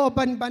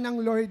 Kalooban ba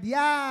ng Lord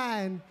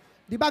yan?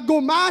 Di ba?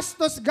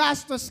 Gumastos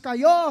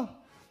kayo.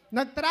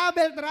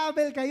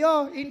 Nag-travel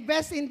kayo.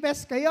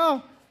 Invest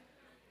kayo.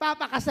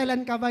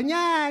 Papakasalan ka ba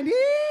niyan?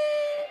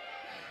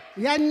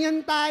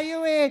 Yan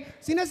tayo eh.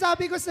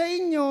 Sinasabi ko sa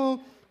inyo,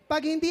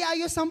 pag hindi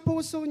ayos ang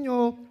puso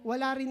nyo,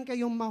 wala rin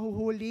kayong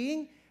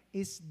mahuhuling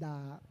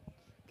isda.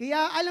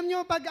 Kaya alam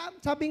nyo,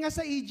 sabi nga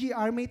sa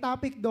EGR, may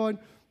topic doon,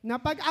 na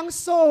pag ang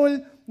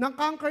soul ng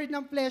conquered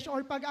ng flesh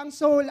or pag ang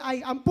soul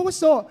ang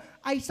puso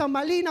ay sa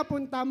mali na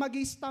punta,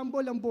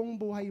 mag-stumble ang buong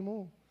buhay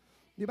mo.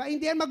 Di ba?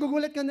 Hindi yan,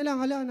 magugulat ka na lang,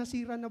 hala,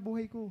 nasira na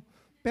buhay ko.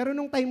 Pero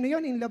nung time na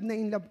yon, in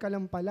love ka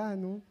lang pala,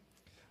 no?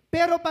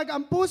 Pero pag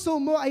ang puso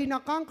mo ay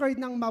na-conquered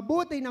ng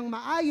mabuti, ng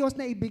maayos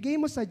na ibigay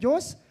mo sa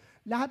Diyos,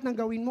 lahat ng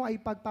gawin mo ay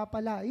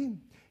pagpapalain.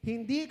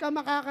 Hindi ka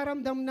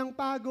makakaramdam ng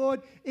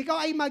pagod,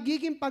 ikaw ay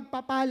magiging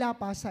pagpapala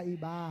pa sa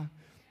iba.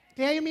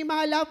 Kaya yung may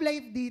mga love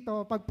life dito,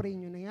 pag-pray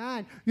nyo na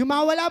yan. Yung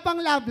mga wala pang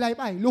love life,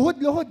 ay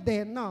luhod-luhod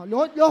din, no?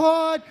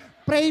 Luhod-luhod,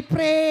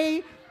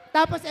 pray,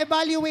 Tapos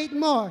evaluate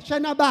mo,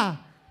 siya na ba?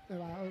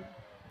 Diba?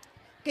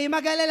 Kaya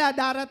mag-alala,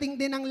 darating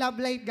din ang love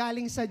life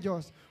galing sa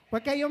Diyos.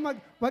 Huwag kayo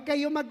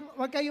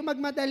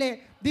magmadali.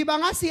 Di ba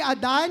nga si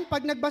Adan,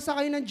 pag nagbasa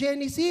kayo ng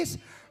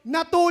Genesis,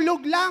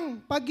 natulog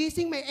lang.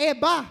 Pagising may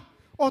Eva.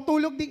 O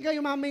tulog din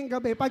kayo mamayang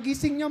gabi.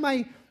 Pagising nyo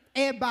may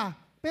Eva.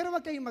 Pero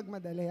huwag kayong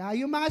magmadali. Ha?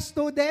 Yung mga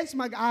students,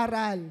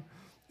 mag-aral.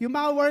 Yung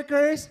mga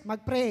workers,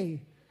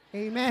 mag-pray.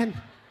 Amen.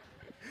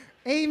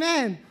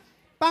 Amen.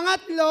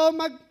 Pangatlo,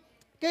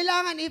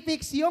 kailangan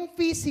i-fix yung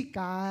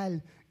physical.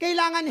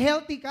 Kailangan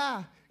healthy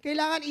ka.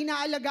 Kailangan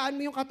inaalagaan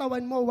mo yung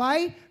katawan mo.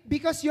 Why?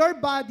 Because your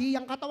body,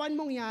 ang katawan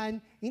mong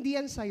yan, hindi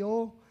yan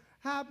sa'yo.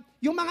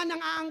 Yung mga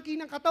nang-aangkin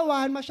ng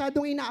katawan,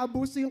 masyadong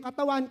inaabuso yung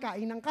katawan,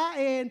 kain ng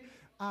kain,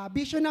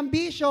 bisyo ng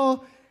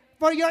bisyo.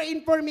 For your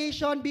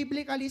information,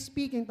 biblically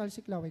speaking,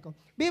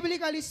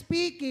 biblically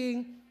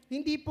speaking,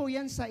 hindi po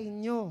yan sa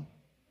inyo.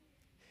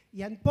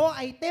 Yan po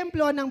ay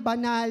templo ng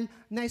banal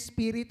na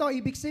espiritu.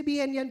 Ibig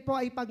sabihin, yan po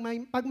ay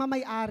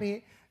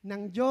pagmamayari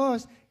ng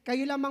Diyos.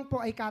 Kayo lamang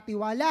po ay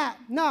katiwala.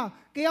 No?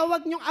 Kaya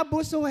huwag niyong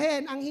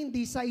abusuhin ang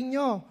hindi sa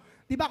inyo.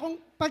 Diba kung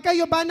pag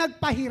kayo ba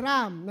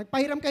nagpahiram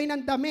kayo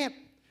ng damit,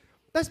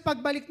 tapos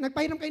pagbalik,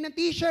 nagpahiram kayo ng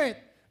t-shirt,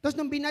 tapos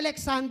nung binalik,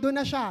 sando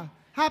na siya.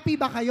 Happy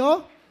ba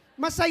kayo?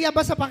 Masaya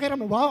ba sa pakiram?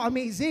 Wow,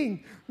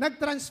 amazing.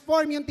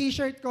 Nag-transform yung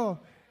t-shirt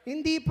ko.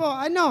 Hindi po.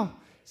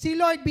 Si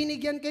Lord,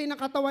 binigyan kayo ng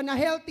katawan na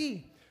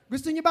healthy.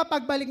 Gusto niyo ba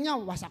pagbalik niya,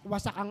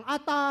 wasak-wasak ang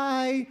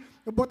atay,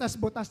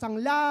 butas-butas ang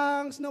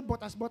lungs,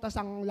 butas-butas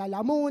ang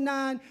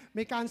lalamunan,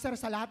 may cancer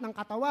sa lahat ng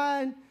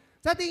katawan.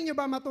 Sa tingin niyo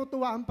ba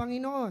matutuwa ang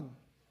Panginoon?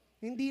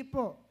 Hindi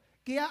po.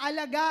 Kaya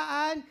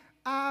alagaan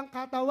ang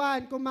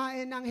katawan,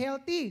 kumain ng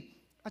healthy,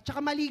 at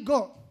saka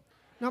maligo.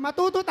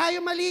 Matuto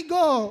tayo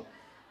maligo.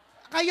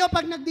 Kayo,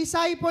 pag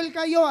nag-disciple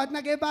kayo at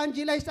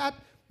nag-evangelize at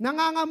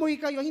nangangamoy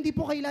kayo, hindi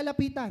po kayo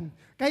lalapitan.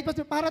 Kahit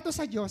para to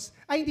sa Diyos,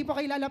 ay hindi po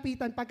kayo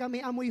lalapitan pagka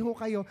may amoy ho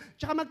kayo.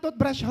 Tsaka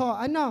mag-toothbrush ho.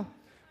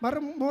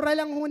 Mura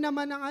lang ho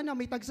naman ang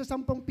may tagsa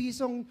 10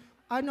 pisong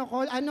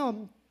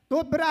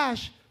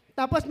toothbrush.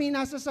 Tapos may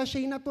nasa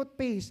sachet na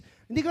toothpaste.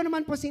 Hindi ko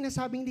naman po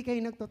sinasabing hindi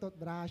kayo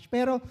nagtutoothbrush.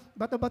 Pero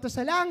bato-bato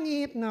sa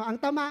langit, ang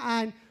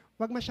tamaan,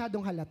 wag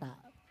masyadong halata.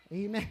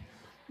 Amen.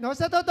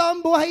 Sa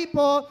totoong buhay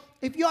po,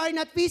 if you are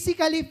not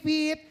physically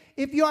fit,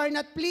 if you are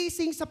not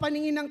pleasing sa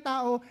paningin ng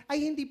tao,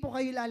 ay hindi po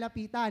kayo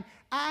lalapitan.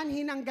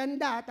 Aanhin ang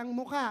ganda at ang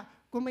mukha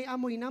kung may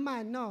amoy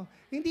naman, no?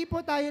 Hindi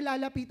po tayo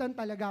lalapitan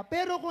talaga.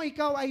 Pero kung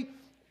ikaw ay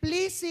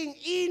pleasing,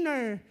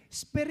 inner,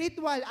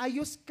 spiritual,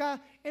 ayos ka,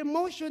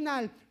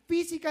 emotional,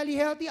 physically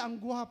healthy, ang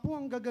gwapo,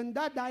 ang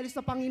gaganda dahil sa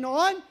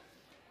Panginoon,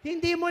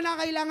 hindi mo na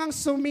kailangang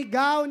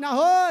sumigaw na,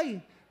 hoy,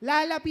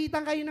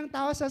 lalapitan kayo ng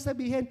tao,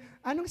 sasabihin,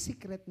 anong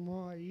secret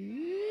mo?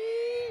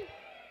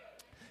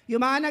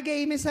 Yung mga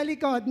nag-aiming sa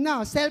likod,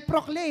 no,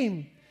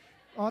 self-proclaim.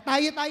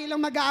 Tayo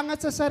lang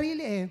mag-aangat sa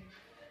sarili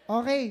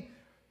Okay.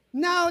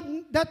 Now,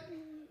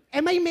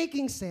 am I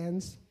making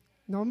sense?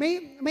 No,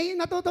 may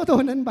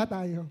natututunan ba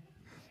tayo?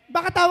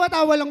 Baka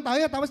tawa-tawa lang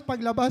tayo, tapos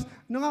paglabas,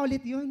 nga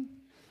ulit yun?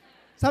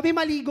 Sabi,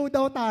 maligo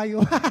daw tayo.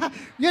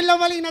 Yun lang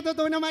mali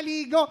natutunan,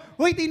 maligo.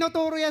 Huy,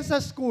 tinuturo yan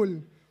sa school.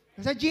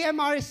 Sa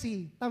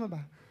GMRC. Tama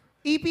ba?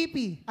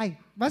 EPP.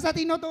 Basta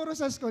tinuturo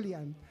sa school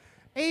yan.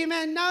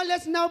 Amen. Now,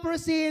 let's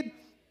proceed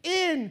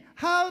in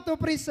how to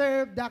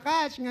preserve the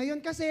catch.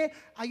 Ngayon kasi,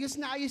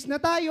 ayos na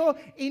tayo.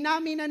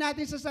 Inamin na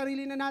natin sa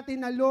sarili na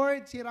natin na,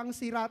 Lord,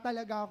 sirang-sira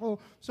talaga ako.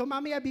 So,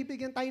 mamaya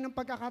bibigyan tayo ng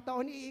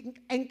pagkakataon,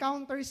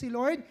 i-encounter si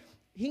Lord.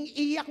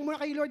 Iiyak mo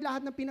na kay Lord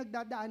lahat ng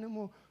pinagdadaanan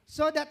mo.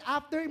 So that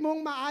after mo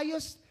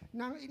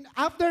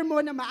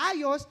na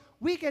maayos,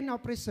 we can now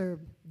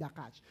preserve the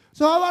catch.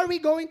 So how are we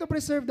going to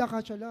preserve the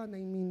catch? 9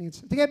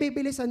 minutes. Sige,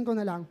 bibilisan ko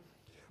na lang.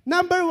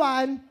 Number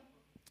 1,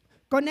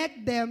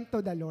 connect them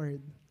to the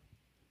Lord.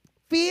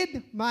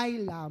 Feed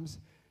my lambs.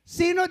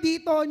 Sino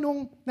dito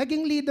nung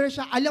naging leader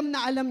siya,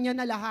 alam niya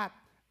na lahat.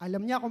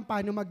 Alam niya kung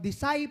paano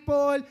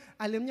mag-disciple,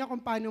 alam niya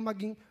kung paano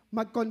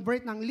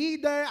mag-convert ng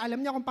leader,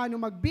 alam niya kung paano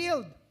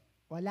mag-build.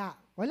 Wala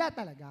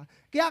talaga.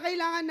 Kaya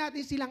kailangan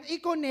natin silang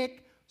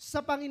i-connect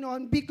sa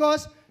Panginoon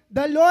because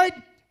the Lord,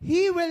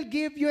 He will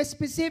give you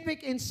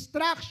specific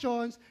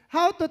instructions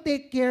how to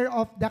take care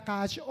of the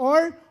catch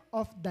or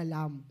of the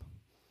lamb.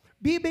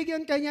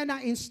 Bibigyan kanya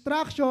ng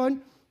instruction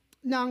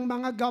ng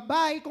mga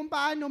gabay kung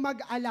paano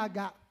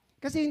mag-alaga.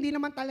 Kasi hindi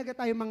naman talaga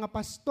tayo mga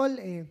pastol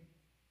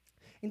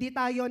Hindi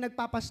tayo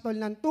nagpapastol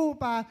ng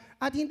tupa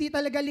at hindi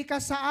talaga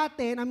likas sa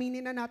atin,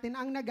 aminin na natin,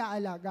 ang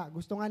nag-aalaga.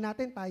 Gusto nga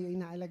natin tayo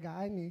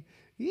inaalagaan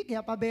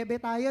Kaya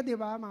pabebe tayo, di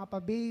ba? Mga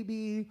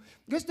pababy.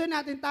 Gusto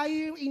natin tayo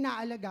yung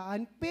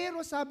inaalagaan. Pero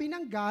sabi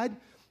ng God,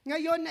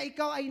 ngayon na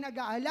ikaw ay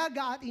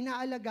nag-aalaga at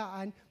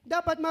inaalagaan,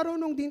 dapat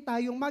marunong din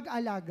tayong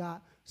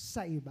mag-alaga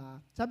sa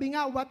iba. Sabi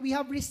nga, what we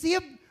have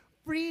received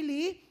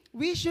freely,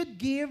 we should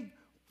give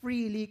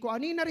freely. Kung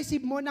ano yung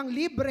na-receive mo ng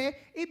libre,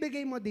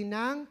 ibigay mo din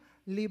ng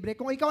libre.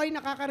 Kung ikaw ay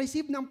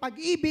nakaka-receive ng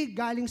pag-ibig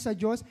galing sa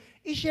Diyos,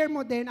 i-share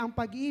mo din ang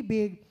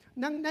pag-ibig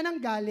na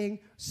nanggaling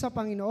sa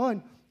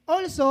Panginoon.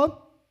 Also,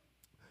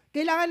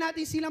 Kailangan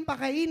natin silang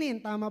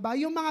pakainin, tama ba?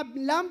 Yung mga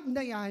lamb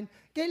na yan,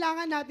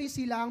 kailangan natin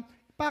silang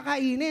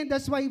pakainin.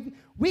 That's why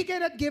we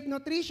cannot give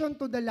nutrition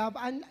to the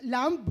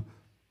lamb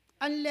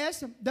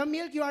unless the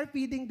milk you are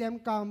feeding them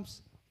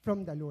comes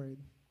from the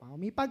Lord. Wow,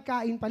 may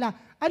pagkain pala.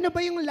 Ano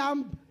ba yung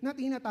lamb na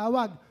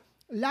tinatawag?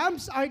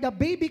 Lambs are the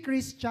baby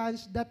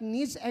Christians that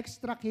needs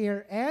extra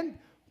care and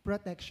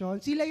protection.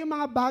 Sila yung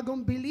mga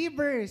bagong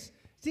believers.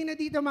 Sino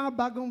dito mga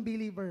bagong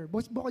believer?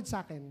 Bukod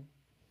sa akin.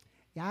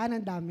 Yan,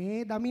 ang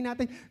dami. Dami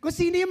natin. Kung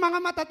sino yung mga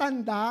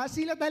matatanda,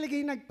 sila talaga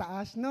yung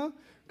nagtaas, no?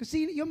 Kung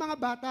sino, yung mga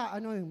bata,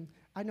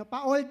 pa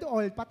old,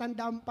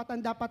 patanda,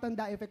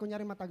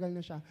 kunyari matagal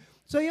na siya.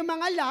 So yung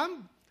mga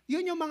lamb,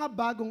 yun yung mga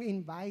bagong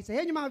invites.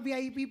 Ayan yung mga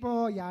VIP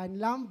po, yan,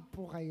 lamb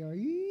po kayo.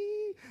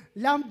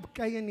 Lamb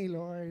kayo ni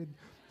Lord.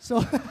 So,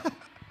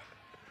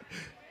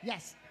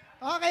 yes.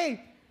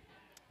 Okay.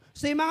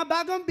 So yung mga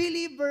bagong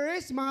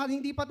believers, mga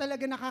hindi pa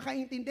talaga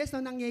nakakaintindi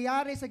sa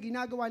nangyayari sa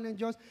ginagawa ng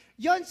Diyos,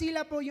 yon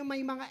sila po yung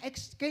may mga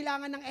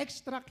kailangan ng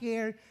extra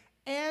care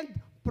and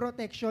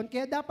protection.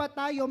 Kaya dapat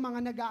tayo, mga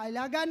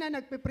nag-aalaga na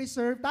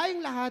nagpe-preserve,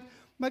 tayong lahat,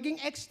 maging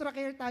extra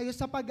care tayo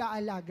sa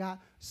pag-aalaga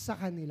sa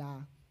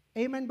kanila.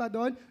 Amen ba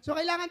doon? So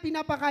kailangan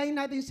pinapakain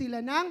natin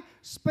sila ng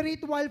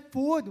spiritual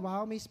food.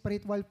 Wow, may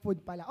spiritual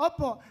food pala.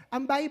 Opo,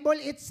 ang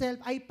Bible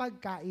itself ay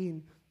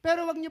pagkain.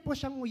 Pero wag niyo po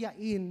siyang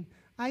nguyain.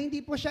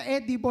 Hindi po siya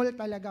edible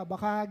talaga.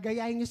 Baka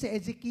gayahin niyo si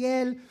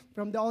Ezekiel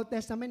from the Old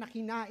Testament na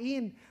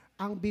kinain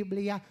ang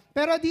Biblia.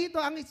 Pero dito,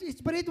 ang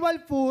spiritual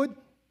food,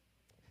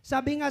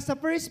 sabi nga sa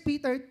 1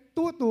 Peter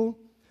 2:2,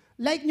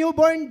 like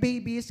newborn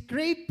babies,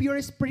 crave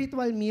pure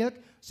spiritual milk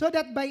so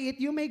that by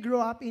it you may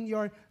grow up in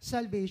your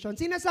salvation.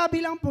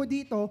 Sinasabi lang po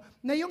dito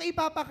na yung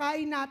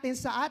ipapakain natin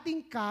sa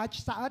ating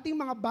catch, sa ating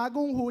mga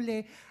bagong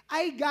huli,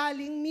 ay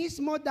galing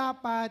mismo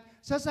dapat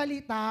sa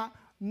salita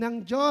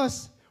ng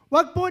Diyos.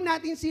 Huwag po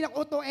natin silang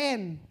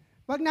utuin.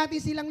 Huwag natin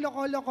silang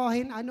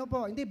loko-lokohin. Ano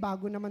po? Hindi,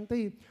 bago naman to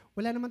eh.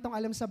 Wala naman tong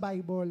alam sa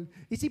Bible.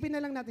 Isipin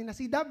na lang natin na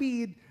si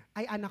David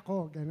ay anak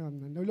ko.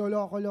 Ganon.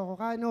 Naloloko-loko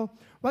ka, no?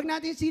 Huwag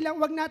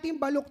natin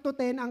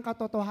baluktutin ang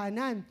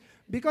katotohanan.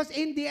 Because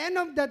in the end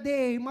of the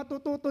day,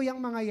 matututo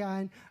yung mga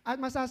yan at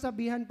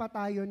masasabihan pa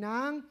tayo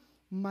ng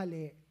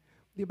mali.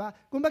 Diba?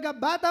 Kumbaga,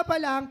 bata pa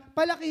lang,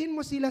 palakihin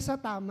mo sila sa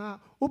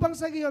tama. Upang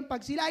sa gayon, pag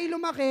sila ay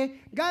lumaki,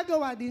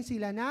 gagawa din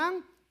sila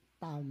ng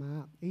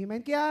tama.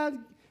 Amen? Kaya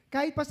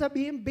kahit pa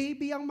sabihin,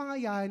 baby ang mga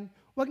yan,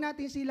 wag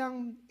natin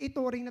silang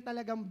ituring na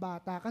talagang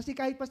bata. Kasi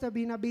kahit pa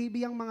sabihin na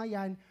baby ang mga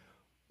yan,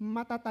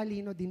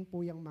 matatalino din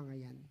po yung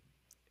mga yan.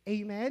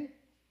 Amen?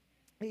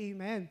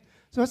 Amen.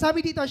 So sabi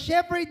dito,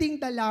 shepherding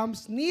the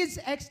lambs needs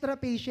extra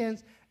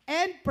patience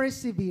and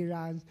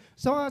perseverance.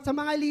 So sa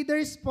mga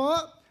leaders po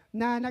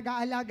na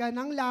nag-aalaga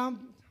ng lamb,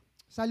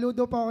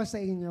 saludo po ako sa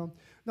inyo.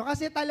 No,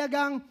 kasi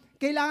talagang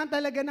kailangan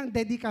talaga ng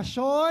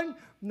dedikasyon,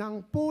 ng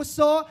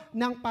puso,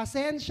 ng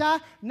pasensya,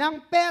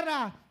 ng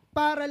pera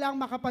para lang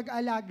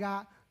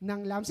makapag-alaga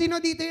ng lamb. Sino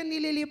dito yung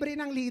nililibre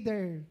ng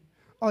leader?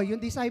 Yung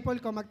disciple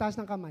ko, magtaas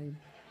ng kamay.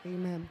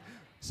 Amen.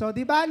 So,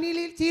 di ba,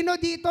 sino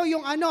dito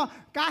yung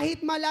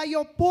kahit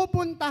malayo,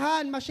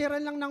 pupuntahan,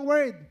 ma-sharean lang ng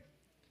word.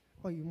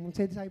 Yung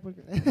disciple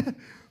ko.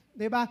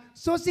 Di ba?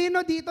 So,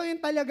 sino dito yung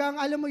talagang,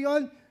 alam mo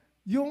yon,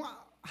 yung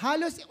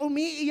halos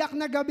umiiyak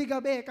na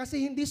gabi-gabi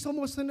kasi hindi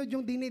sumusunod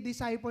yung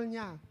dinidisciple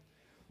niya.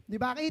 Di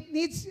ba? It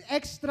needs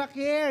extra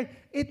care.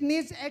 It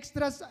needs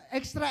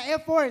extra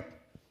effort.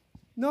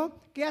 No?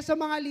 Kaya sa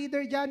mga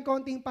leader dyan,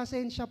 konting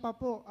pasensya pa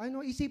po.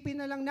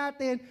 Isipin na lang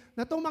natin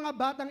na itong mga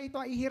batang ito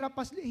ay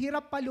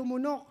hirap pa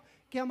lumunok.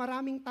 Kaya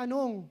maraming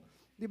tanong.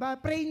 Di ba?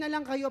 Pray na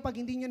lang kayo pag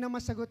hindi nyo na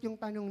masagot yung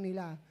tanong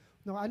nila.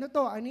 No, ano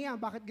to? Ano yan?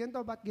 Bakit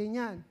ganito? Bakit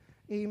ganyan?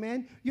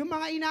 Amen? Yung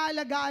mga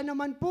inaalagaan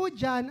naman po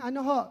dyan,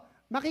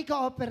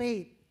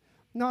 makika-operate.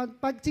 No,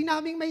 pag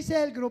sinabing may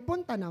cell group,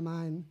 punta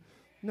naman.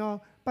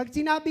 No, pag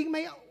sinabing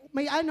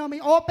may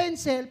open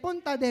cell,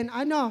 punta din.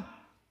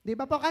 Di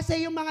ba po?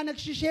 Kasi yung mga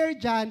nag-share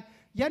dyan,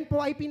 yan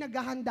po ay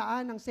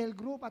pinaghahandaan ng cell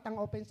group at ang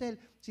open cell.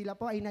 Sila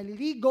po ay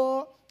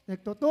naliligo,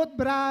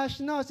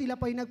 nagtututbrush, no? Sila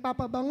po ay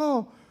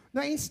nagpapabango. No,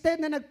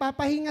 instead na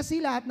nagpapahinga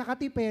sila at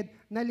nakatipid,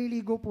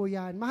 naliligo po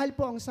yan. Mahal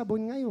po ang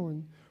sabon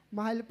ngayon.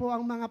 Mahal po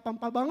ang mga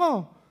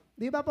pampabango.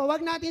 Di ba po?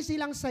 Huwag natin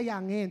silang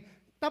sayangin.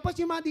 Tapos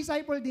yung mga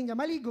disciple din niya,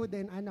 maligo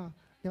din.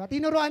 Di ba?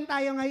 Tinuruan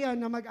tayo ngayon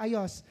na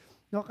mag-ayos.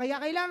 No,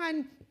 kaya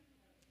kailangan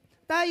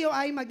tayo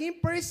ay maging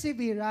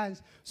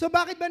perseverance. So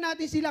bakit ba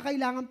natin sila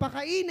kailangan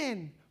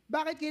pakainin?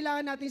 Bakit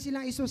kailangan natin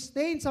silang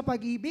i-sustain sa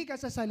pag-ibig at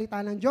sa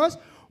salita ng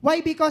Diyos? Why?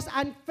 Because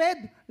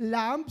unfed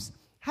lambs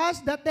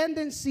has the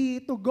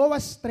tendency to go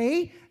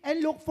astray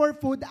and look for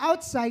food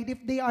outside if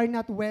they are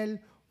not well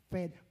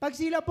fed. Pag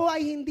sila po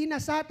ay hindi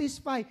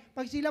na-satisfy,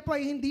 pag sila po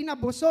ay hindi na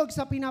busog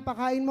sa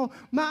pinapakain mo,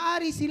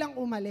 maaari silang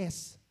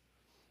umalis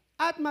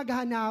at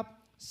maghanap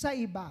sa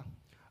iba.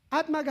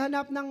 At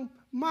maghanap ng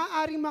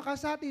maaaring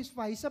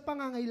makasatisfy sa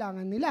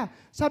pangangailangan nila.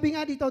 Sabi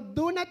nga dito,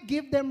 do not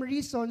give them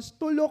reasons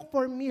to look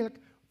for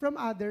milk from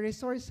other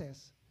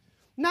resources.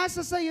 Nasa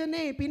sayo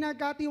na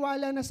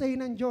pinagkatiwala na sa'yo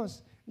ng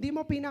Diyos. Hindi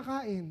mo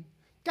pinakain.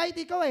 Kahit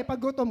ikaw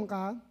pag gutom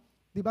ka,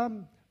 di ba,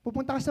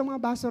 Pupunta ka sa mga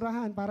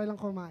basurahan para lang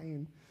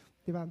kumain.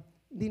 Di ba?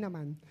 Hindi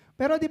naman.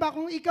 Pero di ba,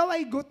 kung ikaw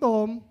ay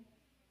gutom,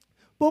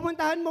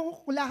 pupuntahan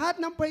mo lahat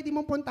ng pwede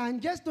mong puntahan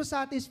just to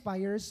satisfy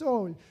your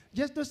soul,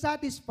 just to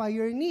satisfy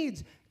your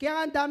needs.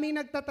 Kaya ang daming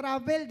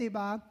nagta-travel, di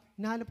ba?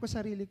 Nahanap ko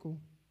sarili ko.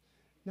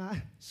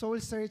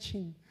 Soul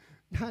searching.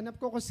 Nahanap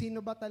ko kung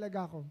sino ba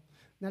talaga ako.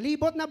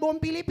 Nalibot na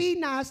buong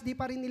Pilipinas, di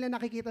pa rin nila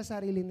nakikita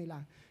sarili nila.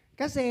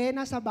 Kasi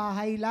nasa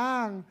bahay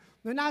lang.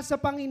 No, nasa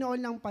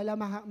Panginoon lang pala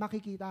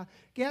makikita.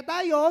 Kaya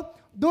tayo,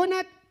 do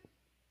not,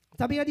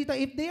 sabi nga dito,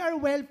 if they are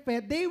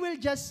well-fed, they will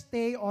just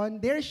stay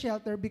on their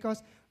shelter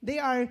because they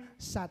are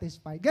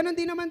satisfied. Ganon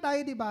din naman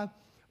tayo, di ba?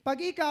 Pag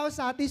ikaw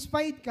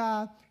satisfied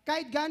ka,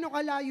 kahit gaano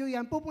kalayo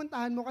yan,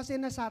 pupuntahan mo kasi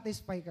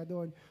na-satisfy ka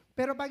doon.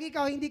 Pero pag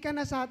ikaw hindi ka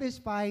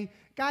na-satisfy,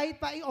 kahit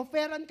pa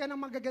i-offeran ka ng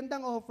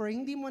magagandang offer,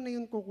 hindi mo na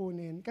yun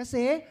kukunin.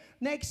 Kasi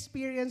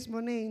na-experience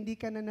mo na hindi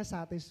ka na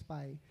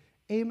na-satisfy.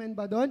 Amen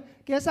ba doon?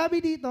 Kaya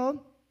sabi dito,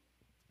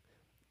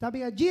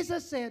 sabi nga,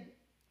 Jesus said,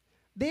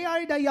 they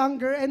are the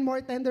younger and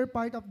more tender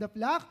part of the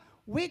flock,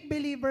 weak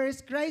believers,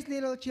 Christ's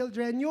little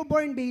children,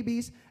 newborn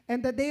babies,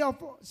 and the day of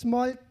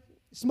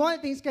small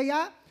things.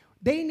 Kaya,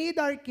 they need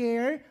our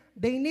care,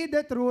 they need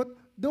the truth,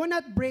 do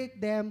not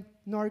break them,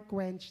 nor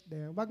quench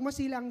them. Huwag mo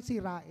silang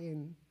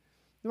sirain.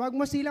 Huwag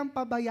mo silang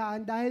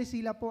pabayaan dahil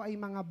sila po ay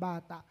mga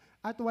bata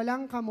at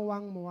walang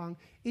kamuwang-muwang.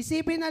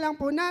 Isipin na lang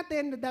po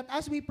natin that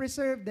as we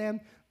preserve them,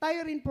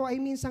 tayo rin po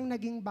ay minsang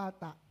naging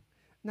bata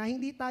na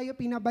hindi tayo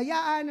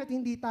pinabayaan at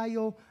hindi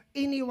tayo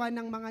iniwan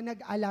ng mga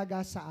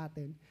nag-alaga sa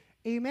atin.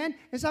 Amen?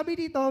 And sabi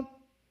dito,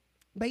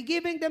 by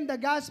giving them the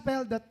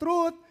gospel, the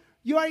truth,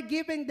 you are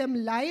giving them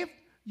life,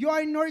 you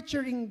are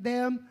nurturing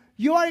them,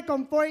 you are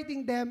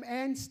comforting them,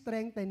 and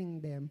strengthening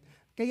them.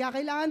 Kaya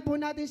kailangan po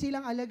natin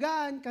silang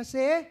alagaan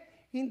kasi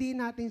hindi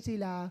natin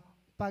sila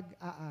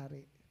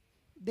pag-aari.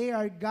 They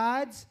are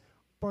God's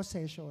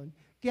possession.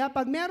 Kaya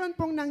pag meron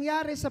pong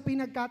nangyari sa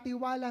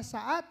pinagkatiwala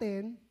sa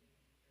atin,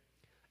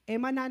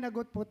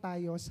 mananagot po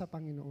tayo sa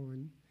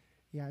Panginoon.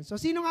 Yan. So,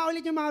 sino nga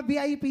ulit yung mga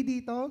VIP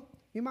dito?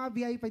 Yung mga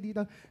VIP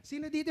dito.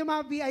 Sino dito yung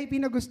mga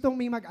VIP na gustong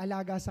may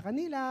mag-alaga sa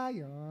kanila?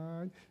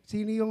 Yan.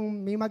 Sino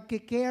yung may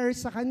mag-care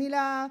sa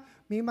kanila?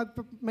 May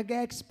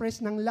mag-express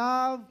ng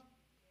love?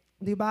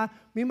 Diba?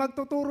 May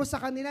magtuturo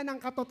sa kanila ng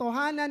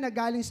katotohanan na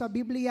galing sa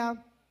Biblia.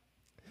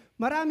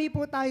 Marami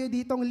po tayo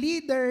ditong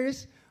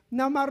leaders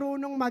na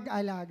marunong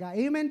mag-alaga.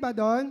 Amen ba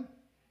doon?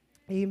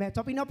 Amen.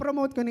 So,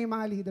 pinopromote ko na yung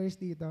mga leaders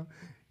dito.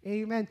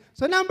 Amen.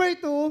 So, number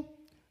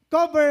 2,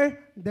 cover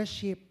the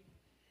sheep.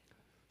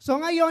 So,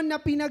 ngayon na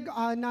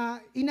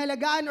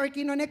inalagaan or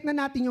kinonect na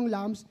natin yung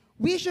lambs,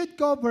 we should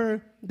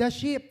cover the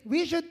sheep.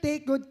 We should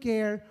take good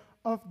care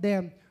of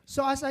them.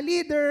 So, as a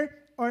leader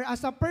or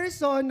as a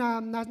person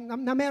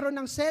na meron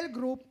ng cell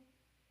group,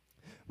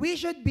 we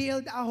should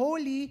build a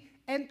holy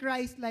and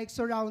Christ-like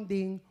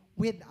surrounding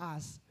with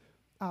us,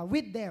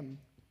 with them.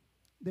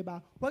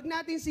 Diba? Huwag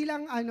natin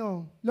silang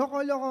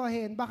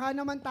loko-lokohin. Baka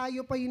naman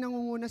tayo pa yung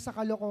nangunguna sa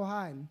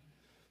kalokohan.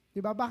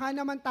 Diba? Baka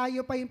naman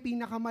tayo pa yung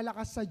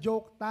pinakamalakas sa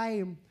joke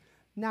time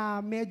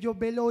na medyo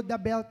below the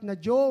belt na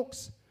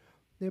jokes.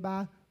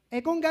 Diba?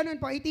 Kung ganun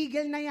po,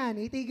 itigil na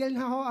yan. Itigil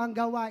na ho ang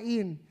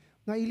gawain.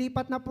 No,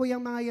 ilipat na po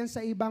yung mga yan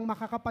sa ibang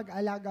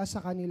makakapag-alaga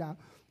sa kanila.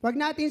 Huwag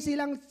natin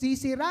silang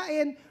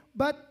sisirain,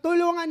 but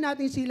tulungan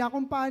natin sila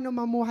kung paano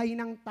mamuhay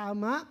ng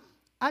tama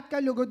at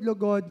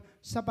kalugod-lugod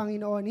sa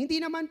Panginoon.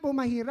 Hindi naman po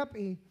mahirap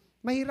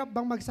Mahirap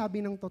bang magsabi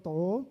ng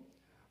totoo?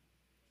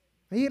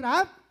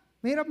 Mahirap?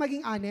 Mahirap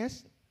maging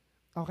honest?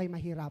 Okay,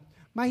 mahirap.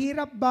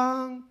 Mahirap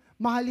bang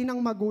mahalin ng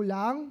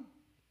magulang?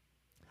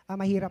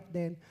 Mahirap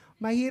din.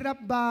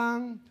 Mahirap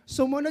bang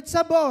sumunod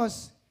sa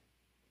boss?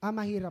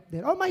 Mahirap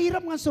din.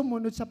 Mahirap nga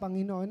sumunod sa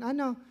Panginoon.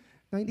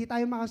 No, hindi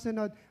tayo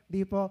makasunod.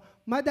 Di po.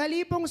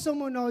 Madali pong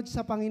sumunod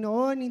sa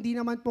Panginoon. Hindi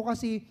naman po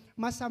kasi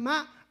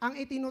masama ang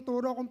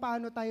itinuturo kung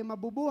paano tayo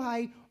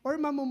mabubuhay or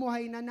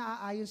mamumuhay na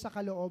naaayon sa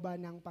kalooban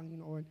ng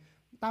Panginoon.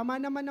 Tama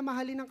naman na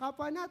mahalin ng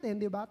kapwa natin,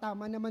 di ba?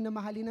 Tama naman na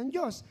mahalin ng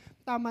Diyos.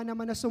 Tama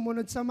naman na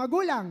sumunod sa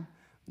magulang.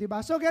 Di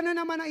ba? So, gano'n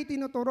naman ang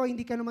itinuturo.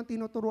 Hindi ka naman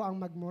tinuturo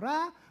ang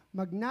magmura,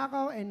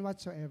 magnakaw, and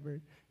whatsoever.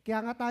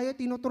 Kaya nga tayo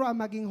tinuturo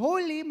ang maging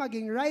holy,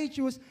 maging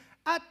righteous,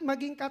 at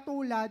maging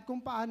katulad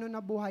kung paano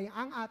nabuhay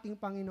ang ating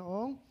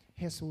Panginoong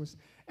Jesus.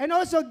 And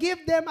also,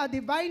 give them a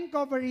divine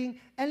covering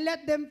and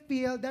let them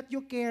feel that you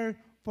care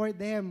for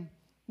them.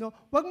 No?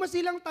 Huwag mo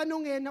silang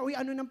tanungin na,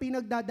 ano nang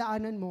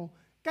pinagdadaanan mo?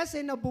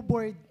 Kasi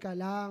nabuboard ka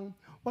lang.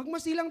 Huwag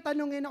mo silang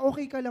tanungin na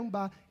okay ka lang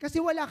ba?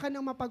 Kasi wala ka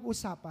nang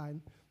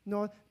mapag-usapan.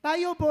 No?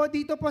 Tayo po,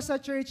 dito po sa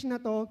church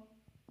na to,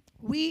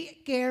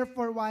 we care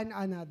for one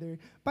another.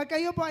 Pag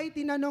kayo po ay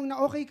tinanong na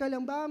okay ka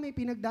lang ba? May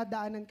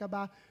pinagdadaanan ka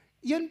ba?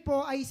 Yun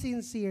po ay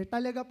sincere.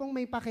 Talaga pong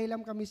may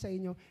pakialam kami sa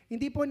inyo.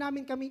 Hindi po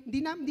namin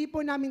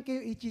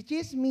kayo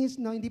i-chismis,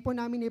 no? Hindi po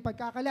namin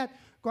ipagkakalat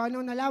kung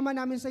anong nalaman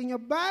namin sa inyo.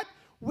 But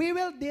we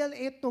will deal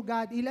it to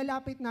God.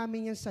 Ilalapit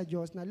namin yan sa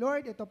Diyos na,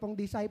 Lord, ito pong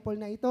disciple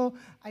na ito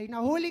ay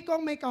nahuli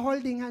kong may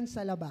ka-holding hands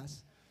sa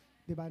labas.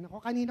 Diba?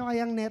 Naku, kanino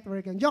kayang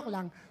network yan? Joke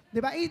lang.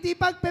 Diba? Iti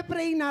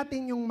pagpe-pray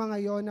natin yung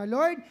mga yon na,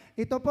 Lord,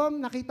 ito po,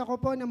 nakita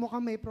ko po na mukhang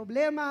may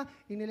problema,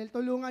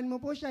 tulungan mo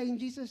po siya, in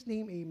Jesus'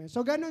 name, amen.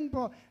 So, ganun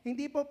po,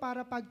 hindi po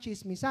para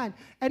pagchismisan.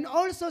 And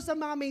also, sa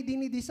mga may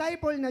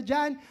dinidisciple na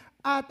dyan,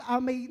 at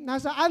may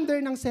nasa under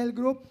ng cell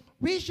group,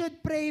 we should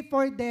pray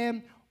for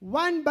them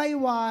one by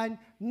one,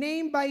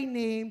 name by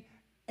name,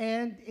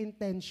 and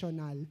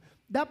intentional.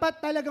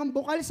 Dapat talagang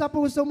bukal sa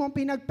puso mong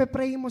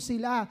pinagpe-pray mo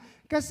sila.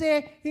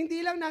 Kasi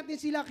hindi lang natin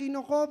sila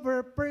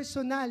kino-cover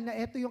personal na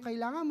ito yung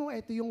kailangan mo,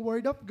 ito yung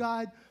Word of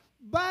God,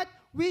 but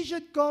we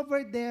should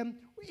cover them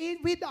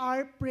with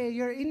our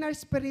prayer in our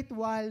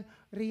spiritual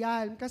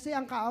realm. Kasi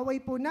ang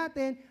kaaway po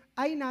natin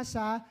ay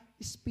nasa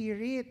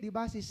spirit.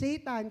 Diba? Si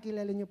Satan,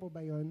 kilala niyo po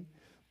ba yun?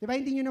 Diba?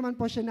 Hindi niyo naman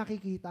po siya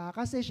nakikita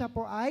kasi siya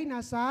po ay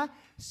nasa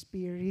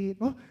spirit.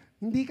 Oh,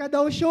 hindi ka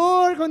daw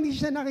sure kung hindi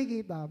siya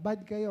nakikita.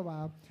 Bad kayo,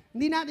 ha?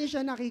 Hindi natin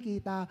siya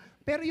nakikita.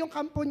 Pero yung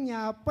kampo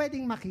niya,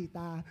 pwedeng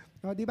makita.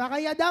 O, diba?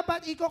 Kaya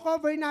dapat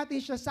i-cover natin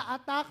siya sa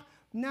attack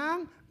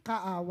ng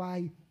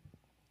kaaway.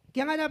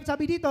 Kaya nga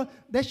sabi dito,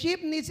 the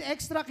sheep needs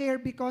extra care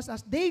because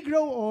as they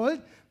grow old,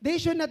 they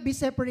should not be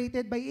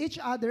separated by each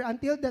other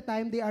until the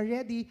time they are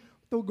ready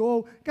to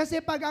go. Kasi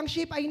pag ang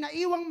sheep ay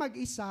naiwang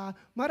mag-isa,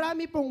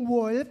 marami pong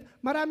wolf,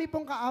 marami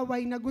pong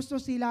kaaway na gusto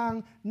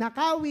silang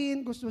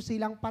nakawin, gusto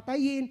silang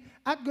patayin,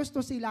 at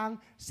gusto silang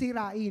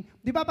sirain.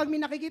 Di ba pag may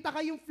nakikita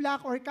kayong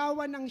flock or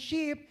kawan ng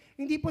sheep,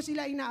 hindi po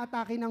sila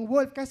inaatake ng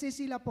wolf kasi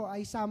sila po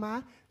ay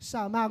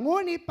sama-sama.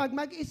 Ngunit pag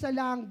mag-isa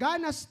lang,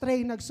 gana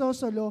stray,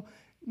 nagsosolo,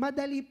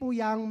 madali po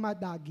yang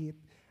madagit.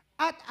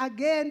 At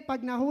again,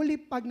 pag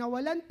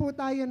nawalan po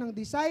tayo ng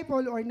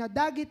disciple or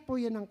nadagit po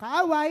yan ng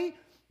kaaway,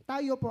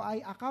 tayo po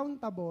ay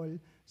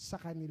accountable sa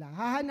kanila.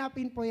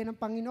 Hahanapin po yan ng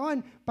Panginoon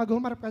pag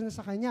humarap ka na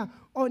sa Kanya.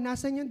 O,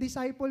 nasan yung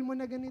disciple mo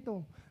na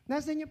ganito?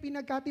 Nasan yung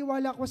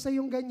pinagkatiwala ko sa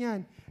yung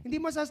ganyan? Hindi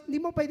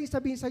mo pwedeng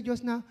sabihin sa Diyos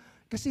na,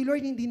 kasi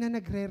Lord, hindi na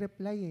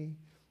nagre-reply eh.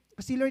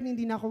 Kasi Lord,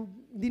 hindi na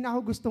ako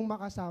gustong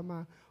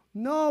makasama.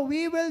 No,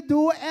 we will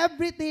do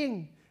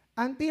everything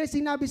until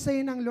sinabi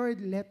sa'yo ng Lord,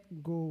 let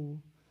go.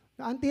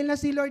 Until na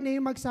si Lord na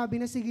yung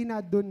magsabi na, sige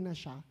na, dun na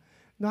siya.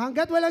 No,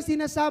 hanggat walang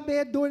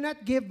sinasabi, do not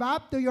give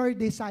up to your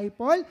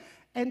disciple,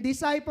 and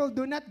disciple,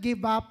 do not give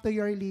up to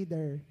your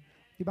leader.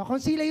 Diba? Kung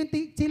sila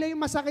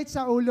yung masakit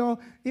sa ulo,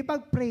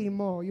 ipag-pray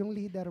mo yung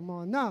leader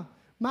mo. No,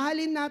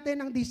 mahalin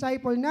natin ang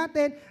disciple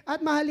natin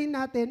at mahalin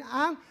natin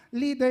ang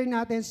leader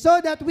natin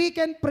so that we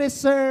can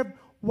preserve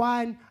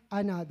one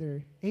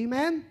another.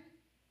 Amen?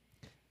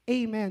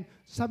 Amen.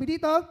 Sabi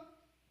dito,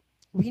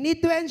 we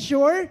need to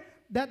ensure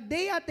that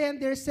they attend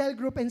their cell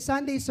group and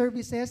Sunday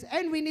services,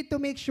 and we need to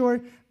make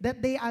sure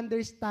that they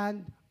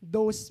understand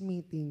those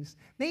meetings.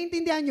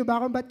 Naiintindihan nyo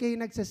ba kung ba't kayo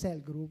nagsa-cell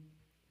group?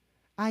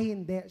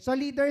 Hindi. So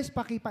leaders,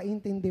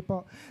 pakipaintindi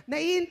po.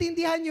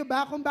 Naiintindihan nyo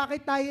ba kung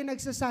bakit tayo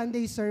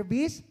nagsa-Sunday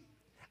service?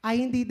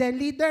 Hindi din.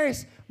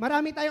 Leaders,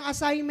 marami tayong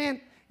assignment.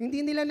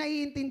 Hindi nila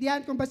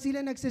naiintindihan kung ba't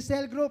sila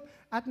nagsa-cell group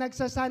at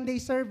nagsa-Sunday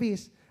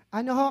service.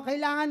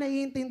 Kailangan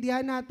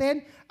naiintindihan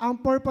natin ang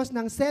purpose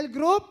ng cell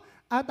group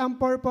at ang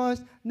purpose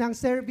ng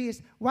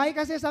service. Why?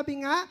 Kasi sabi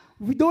nga,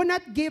 we do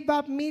not give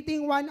up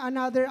meeting one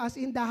another as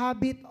in the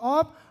habit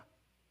of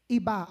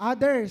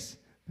others.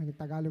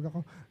 Tagalog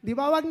ako. Di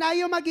ba, wag na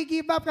yung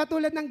mag-give up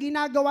katulad ng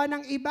ginagawa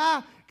ng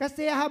iba.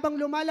 Kasi habang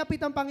lumalapit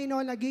ang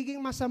Panginoon,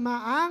 nagiging masama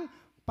ang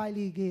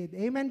paligid.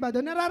 Amen ba?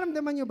 Doon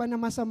nararamdaman nyo ba na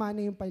masama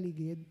na yung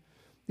paligid?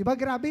 Di ba,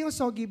 grabe yung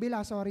soggy bill,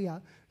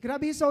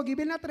 Grabe yung soggy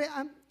bill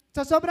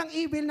sa sobrang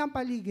evil ng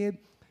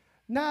paligid,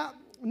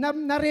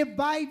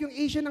 na-revive yung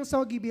issue ng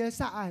soggy bill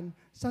saan?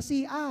 Sa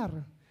CR.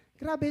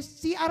 Grabe,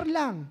 CR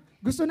lang.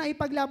 Gusto na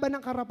ipaglaban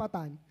ng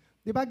karapatan.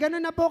 Diba?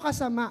 Ganun na po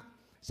kasama.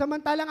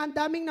 Samantalang ang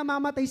daming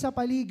namamatay sa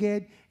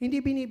paligid,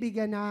 hindi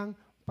binibigyan ng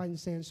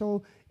pansin.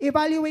 So,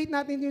 evaluate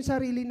natin yung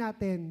sarili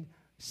natin.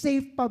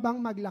 Safe pa bang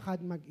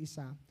maglakad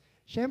mag-isa?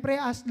 Siyempre,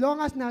 as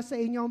long as nasa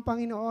inyo ang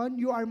Panginoon,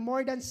 you are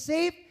more than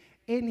safe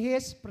in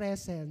His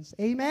presence.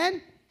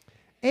 Amen?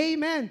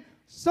 Amen.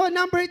 So,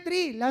 number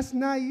 3, last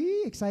na,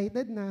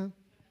 excited na.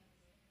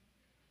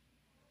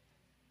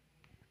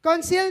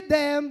 Conceal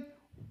them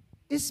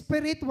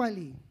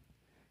spiritually.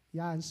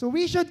 Yan. So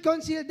we should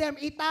conceal them.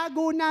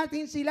 Itago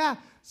natin sila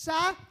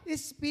sa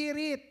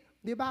spirit.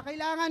 Diba?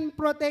 Kailangan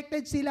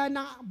protected sila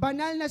ng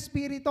banal na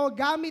spirito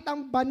gamit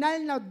ang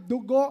banal na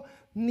dugo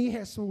ni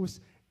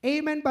Jesus.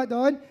 Amen ba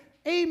doon?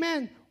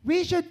 Amen.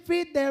 We should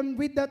feed them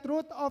with the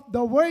truth of the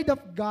Word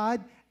of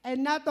God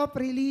and not of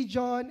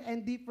religion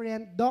and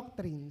different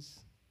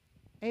doctrines.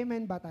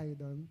 Amen ba tayo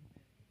doon?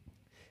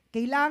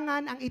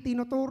 Kailangan ang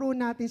itinuturo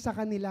natin sa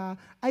kanila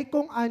ay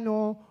kung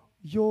ano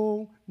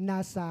yung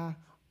nasa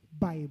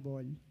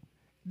Bible.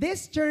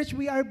 This church,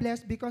 we are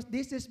blessed because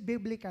this is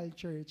biblical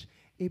church.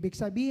 Ibig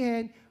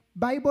sabihin,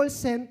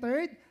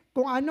 Bible-centered,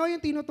 kung ano yung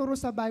tinuturo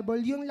sa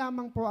Bible, yung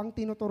lamang po ang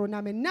tinuturo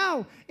namin.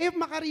 Now, if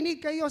makarinig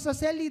kayo sa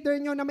cell leader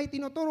nyo na may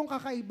tinuturong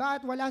kakaiba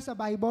at wala sa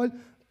Bible,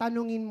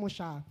 tanungin mo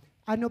siya,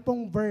 ano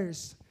pong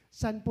verse?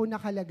 Saan po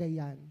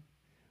nakalagay yan?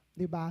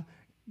 Diba?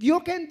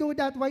 You can do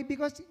that. Why?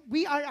 Because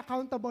we are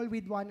accountable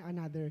with one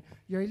another.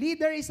 Your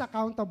leader is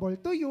accountable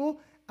to you.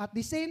 At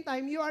the same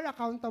time, you are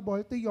accountable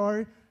to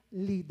your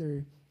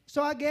leader. So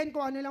again,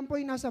 kung ano lang po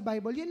yung nasa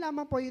Bible, yun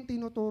lamang po yung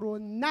tinuturo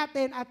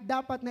natin at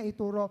dapat na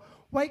ituro.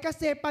 Why?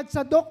 Kasi pag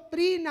sa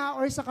doktrina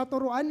or sa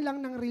katuruan lang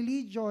ng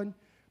religion,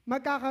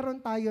 magkakaroon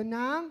tayo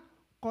ng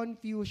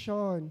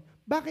confusion.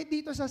 Bakit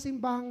dito sa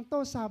simbahang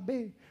to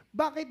sabi?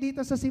 Bakit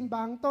dito sa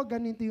simbahang to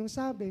ganito yung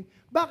sabi?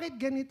 Bakit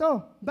ganito?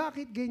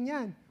 Bakit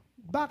ganyan?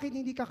 Bakit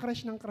hindi ka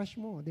crush ng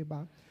crush mo, di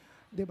ba?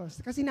 Diba?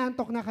 Kasi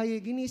nantok na kayo,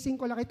 ginising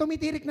ko lang kayo.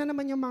 Tumitirik na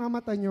naman yung mga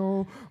mata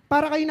nyo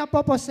para kayo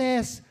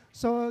napoposes.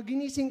 So,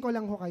 ginising ko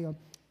lang ho kayo.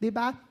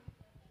 Diba?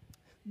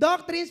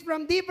 Doctrines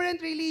from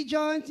different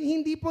religions,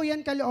 hindi po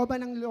yan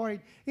kalooban ng Lord.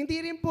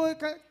 Hindi rin po,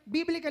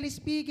 biblically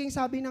speaking,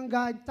 sabi ng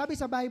God, sabi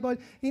sa Bible,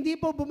 hindi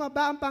po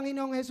bumaba ang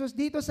Panginoong Jesus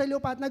dito sa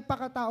lupa at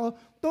nagpakatao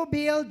to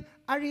build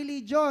a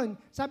religion.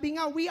 Sabi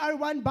nga, we are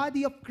one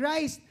body of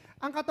Christ.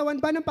 Ang katawan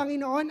ba ng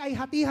Panginoon ay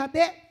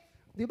hati-hati?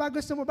 Di ba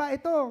gusto mo ba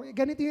ito,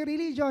 ganito yung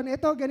religion,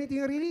 ito, ganito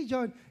yung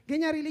religion,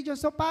 ganyan religion.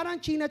 So parang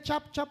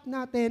china-chop-chop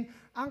natin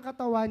ang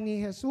katawan ni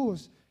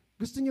Jesus.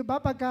 Gusto nyo ba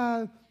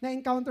pagka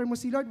na-encounter mo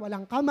si Lord,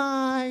 walang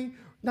kamay,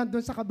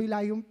 nandun sa kabila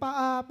yung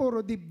paa,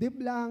 puro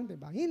dibdib lang, di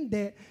ba?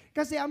 Hindi.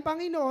 Kasi ang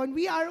Panginoon,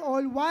 we are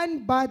all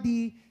one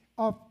body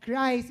of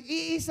Christ.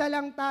 Iisa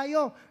lang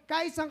tayo.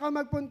 Kahit saan ka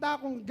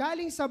magpunta, kung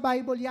galing sa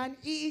Bible yan,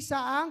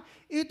 iisa ang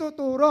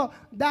ituturo.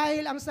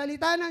 Dahil ang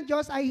salita ng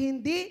Diyos ay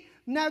hindi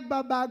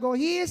nagbabago.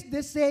 He is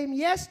the same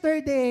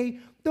yesterday,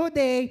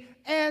 today,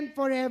 and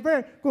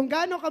forever. Kung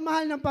gaano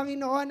kamahal ng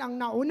Panginoon ang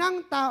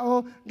naunang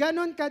tao,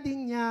 ganon ka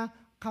din niya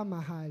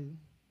kamahal.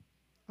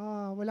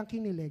 Walang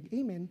kinilig.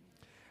 Amen.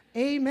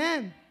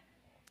 Amen.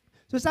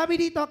 So sabi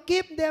dito,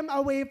 keep them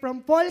away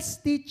from false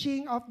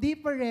teaching of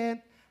different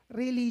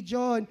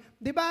religion.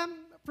 Di ba?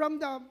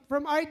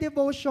 From our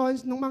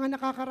devotions, nung mga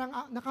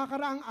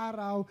nakakaraang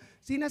araw,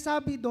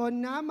 sinasabi doon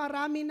na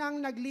marami nang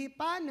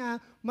naglipa na,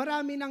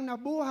 marami nang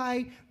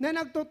nabuhay na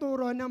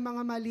nagtuturo ng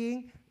mga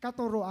maling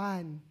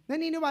katuruan.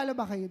 Naniniwala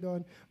ba kayo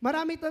doon?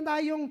 Marami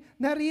tayong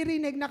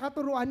naririnig na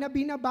katuruan na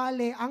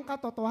binabale ang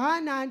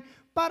katotohanan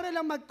para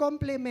lang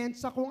mag-complement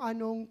sa kung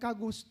anong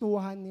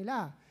kagustuhan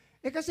nila.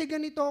 Kasi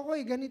ganito ako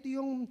ganito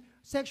yung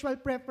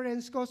sexual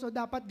preference ko, so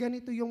dapat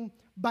ganito yung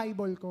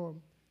Bible ko.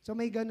 So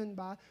may ganun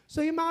ba?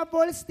 So yung mga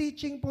false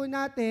teaching po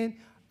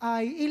natin,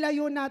 ay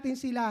ilayo natin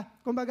sila.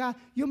 Kumbaga,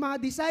 yung mga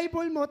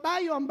disciple mo,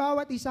 tayo ang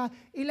bawat isa,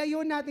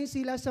 ilayo natin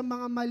sila sa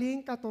mga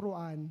maling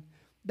katuruan.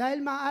 Dahil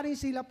maaaring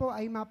sila po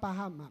ay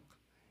mapahamak.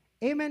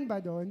 Amen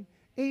ba doon?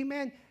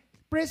 Amen.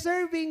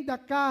 Preserving the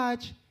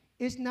catch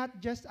is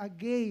not just a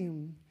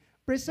game.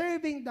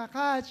 Preserving the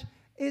catch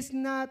is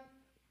not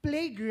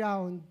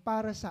playground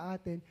para sa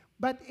atin,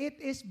 but it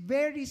is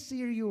very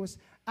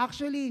serious.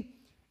 Actually,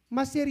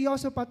 mas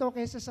seryoso pa to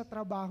kaysa sa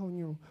trabaho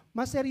nyo.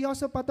 Mas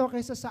seryoso pa to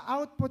kaysa sa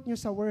output nyo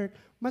sa work.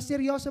 Mas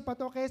seryoso pa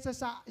to kaysa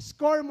sa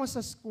score mo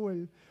sa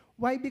school.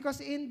 Why?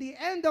 Because in the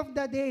end of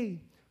the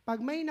day,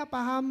 pag may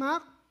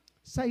napahamak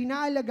sa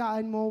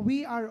inaalagaan mo,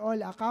 we are all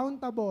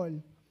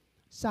accountable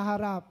sa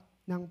harap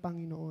ng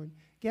Panginoon.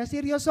 Kaya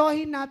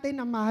seryosohin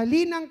natin na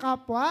mahalin ang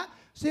kapwa,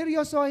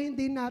 seryosohin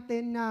din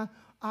natin na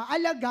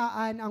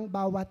alagaan ang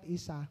bawat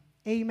isa.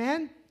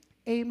 Amen?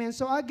 Amen.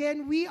 So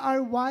again, we are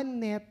one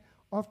net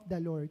of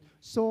the Lord.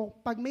 So,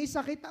 pag may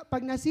sakit,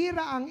 pag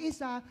nasira ang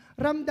isa,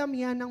 ramdam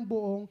yan ng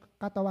buong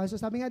katawan. So,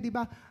 sabi nga, di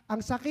ba, ang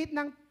sakit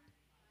ng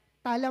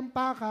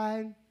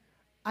talampakan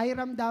ay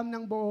ramdam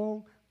ng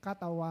buong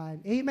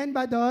katawan. Amen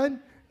ba doon?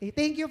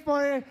 Thank you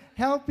for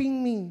helping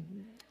me.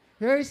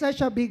 You're such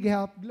a big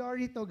help.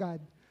 Glory to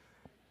God.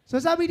 So,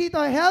 sabi dito,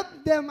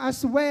 help them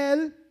as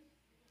well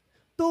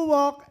to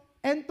walk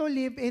and to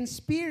live in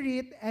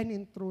spirit and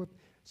in truth.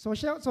 So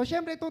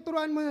syempre,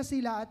 tuturuan mo na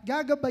sila at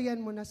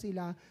gagabayan mo na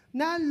sila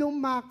na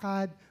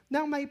lumakad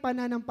ng may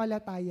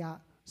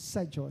pananampalataya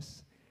sa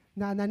Diyos.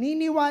 Na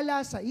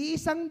naniniwala sa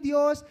iisang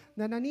Diyos,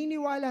 na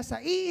naniniwala sa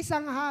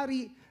iisang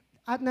hari,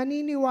 at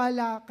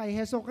naniniwala kay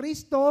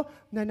Hesukristo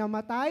na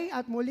namatay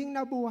at muling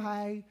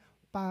nabuhay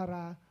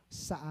para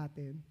sa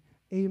atin.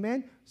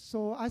 Amen?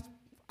 So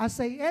as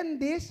I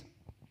end this,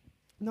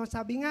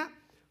 sabi nga,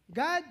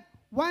 God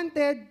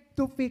wanted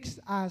to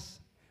fix us.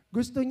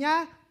 Gusto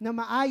niya na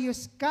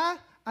maayos ka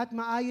at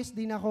maayos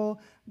din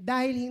ako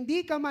dahil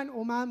hindi ka man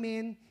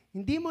umamin,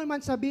 hindi mo man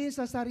sabihin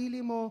sa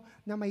sarili mo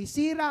na may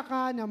sira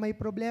ka, na may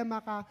problema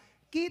ka,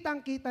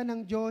 kitang-kita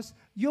ng Diyos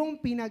yung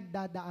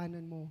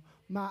pinagdadaanan mo.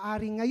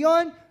 Maaring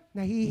ngayon,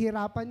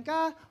 nahihirapan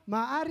ka,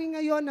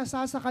 maaring ngayon,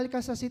 nasasakal ka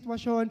sa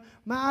sitwasyon,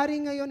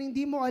 maaring ngayon,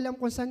 hindi mo alam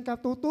kung saan ka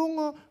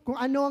tutungo, kung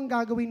ano ang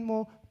gagawin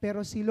mo,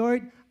 pero si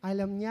Lord,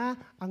 alam niya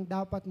ang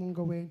dapat mong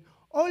gawin.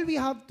 All we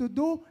have to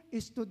do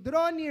is to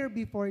draw near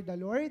before the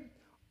Lord.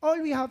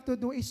 All we have to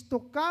do is to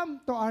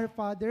come to our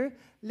Father.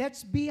 Let's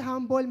be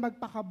humble,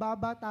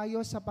 magpakababa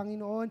tayo sa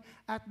Panginoon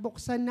at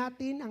buksan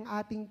natin ang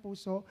ating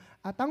puso.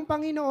 At ang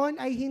Panginoon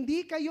ay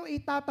hindi kayo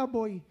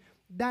itataboy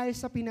dahil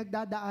sa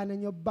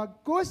pinagdadaanan nyo.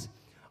 Bagkus,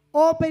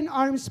 Open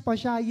arms pa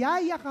siya.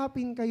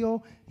 Yayakapin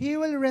kayo. He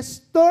will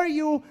restore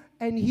you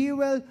and He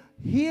will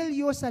heal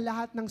you sa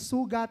lahat ng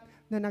sugat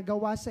na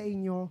nagawa sa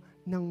inyo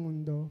ng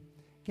mundo.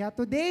 Kaya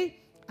today,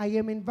 I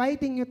am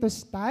inviting you to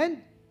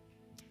stand.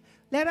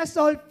 Let us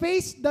all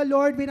face the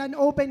Lord with an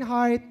open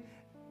heart.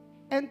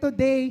 And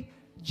today,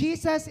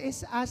 Jesus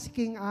is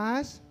asking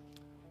us,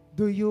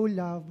 do you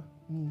love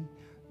me?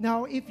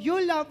 Now, if you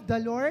love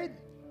the Lord,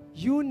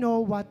 you know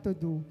what to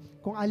do.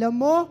 Kung alam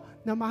mo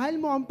na mahal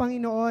mo ang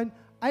Panginoon,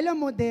 alam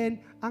mo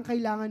din ang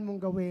kailangan mong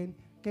gawin.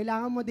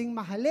 Kailangan mo ding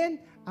mahalin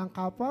ang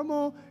kapwa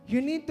mo. You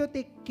need to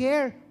take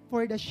care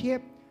for the sheep.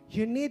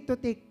 You need to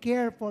take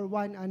care for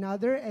one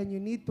another and you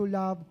need to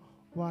love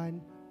one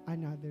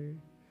another.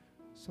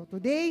 So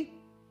today,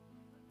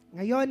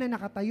 ngayon na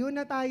nakatayo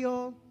na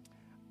tayo,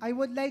 I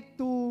would like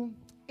to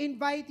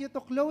invite you to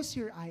close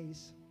your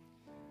eyes.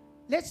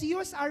 Let's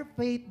use our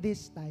faith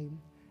this time.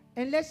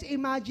 And let's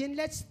imagine,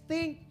 let's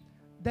think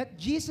that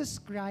Jesus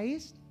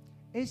Christ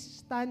is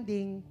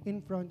standing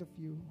in front of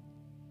you.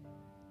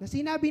 Na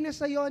sinabi na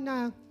sa'yo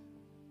na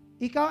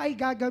ikaw ay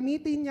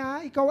gagamitin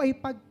niya, ikaw ay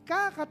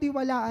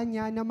pagkakatiwalaan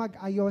niya na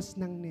mag-ayos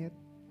ng net.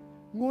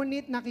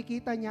 Ngunit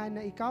nakikita niya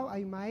na ikaw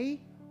ay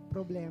may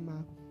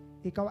problema.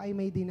 Ikaw ay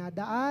may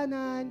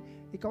dinadaanan,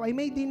 ikaw ay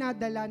may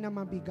dinadala na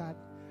mabigat.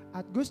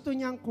 At gusto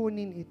niyang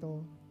kunin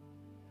ito.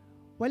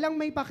 Walang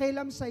may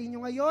pakialam sa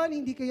inyo ngayon,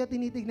 hindi kayo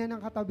tinitignan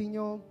ng katabi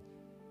niyo.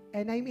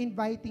 And I'm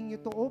inviting you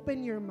to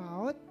open your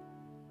mouth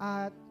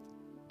at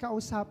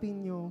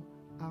kausapin niyo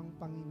ang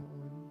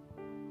Panginoon.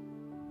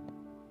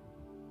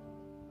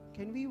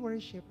 Can we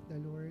worship the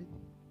Lord?